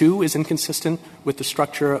that, too, is inconsistent with the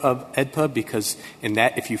structure of AEDPA because in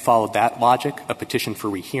that, if you followed that logic, a petition for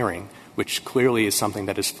rehearing, which clearly is something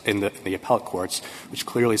that is in the appellate courts, which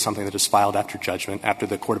clearly is something that is filed after judgment, after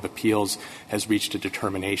the Court of Appeals has reached a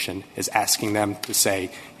determination, is asking them to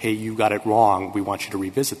say, hey, you got it wrong, we want you to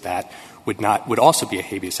revisit that, would also be a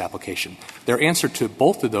habeas application. Their answer to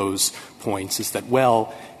both of those points is that,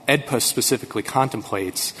 well, AEDPA specifically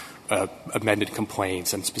contemplates amended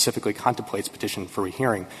complaints and specifically contemplates petition for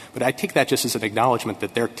rehearing. But I take that just as an acknowledgement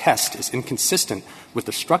that their test is inconsistent with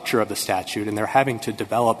the structure of the statute, and they're having to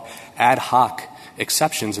develop ad hoc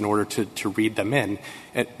exceptions in order to read them in.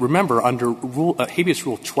 And remember, under habeas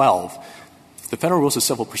Rule 12, the Federal Rules of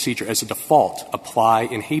Civil Procedure, as a default, apply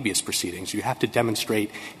in habeas proceedings. You have to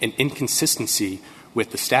demonstrate an inconsistency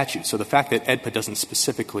with the statute. So the fact that AEDPA doesn't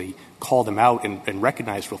specifically call them out and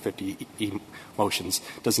recognize Rule 50E motions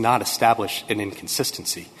does not establish an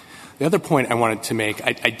inconsistency. The other point I wanted to make,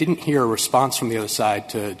 I didn't hear a response from the other side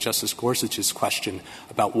to Justice Gorsuch's question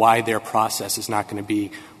about why their process is not going to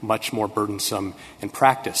be much more burdensome in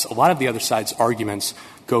practice. A lot of the other side's arguments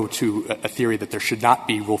go to a theory that there should not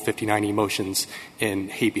be Rule 59e motions in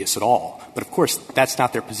habeas at all. But, of course, that's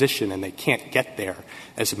not their position, and they can't get there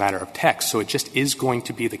as a matter of text. So it just is going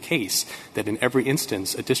to be the case that in every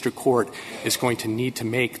instance a district court is going to need to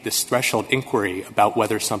make this threshold inquiry about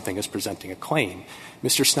whether something is presenting a claim.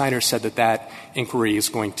 Mr. Snyder said that that inquiry is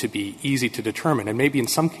going to be easy to determine, and maybe in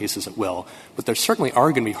some cases it will, but there certainly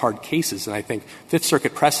are going to be hard cases, and I think Fifth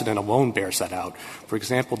Circuit precedent alone bears that out. For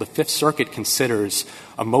example, the Fifth Circuit considers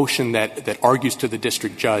a motion that argues to the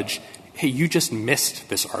district judge, hey, you just missed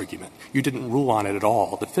this argument. You didn't rule on it at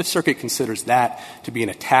all. The Fifth Circuit considers that to be an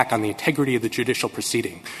attack on the integrity of the judicial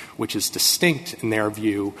proceeding, which is distinct in their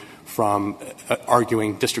view from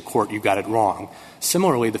arguing district court, you got it wrong.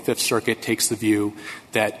 Similarly, the Fifth Circuit takes the view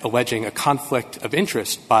that alleging a conflict of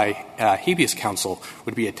interest by habeas counsel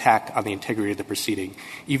would be an attack on the integrity of the proceeding,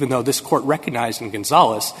 even though this Court recognized in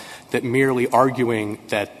Gonzales that merely arguing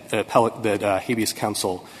that habeas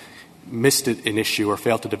counsel missed an issue or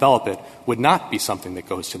failed to develop it would not be something that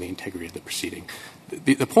goes to the integrity of the proceeding.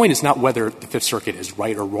 The point is not whether the Fifth Circuit is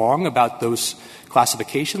right or wrong about those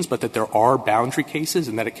classifications, but that there are boundary cases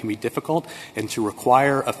and that it can be difficult, and to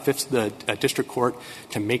require a district court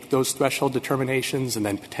to make those threshold determinations and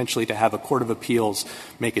then potentially to have a court of appeals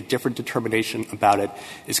make a different determination about it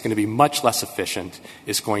is going to be much less efficient,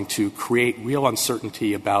 is going to create real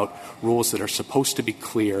uncertainty about rules that are supposed to be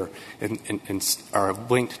clear and are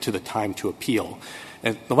linked to the time to appeal.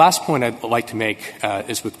 And the last point I'd like to make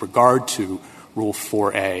is with regard to Rule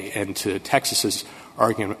 4A and to Texas's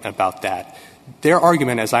argument about that. Their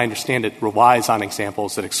argument, as I understand it, relies on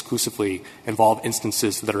examples that exclusively involve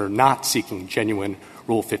instances that are not seeking genuine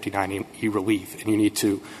Rule 59e relief, and you need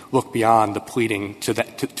to look beyond the pleading to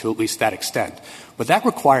at least that extent. But that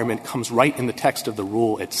requirement comes right in the text of the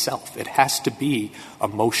rule itself. It has to be a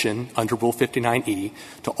motion under Rule 59e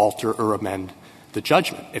to alter or amend the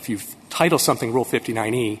judgment. If you title something Rule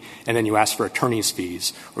 59e and then you ask for attorney's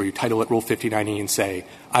fees, or you title it Rule 59e and say,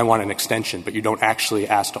 I want an extension, but you don't actually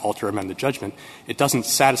ask to alter or amend the judgment, it doesn't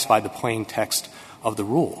satisfy the plain text of the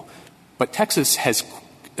rule. But Texas has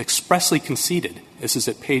expressly conceded, this is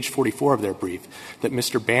at page 44 of their brief, that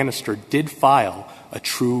Mr. Bannister did file a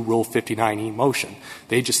true Rule 59e motion.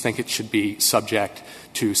 They just think it should be subject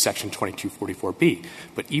to Section 2244B.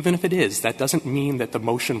 But even if it is, that doesn't mean that the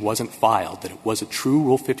motion wasn't filed, that it was a true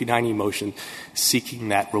Rule 59e motion seeking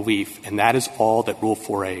that relief, and that is all that Rule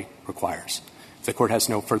 4a requires. If the Court has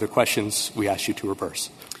no further questions, we ask you to reverse.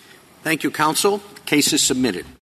 Thank you, counsel. Case is submitted.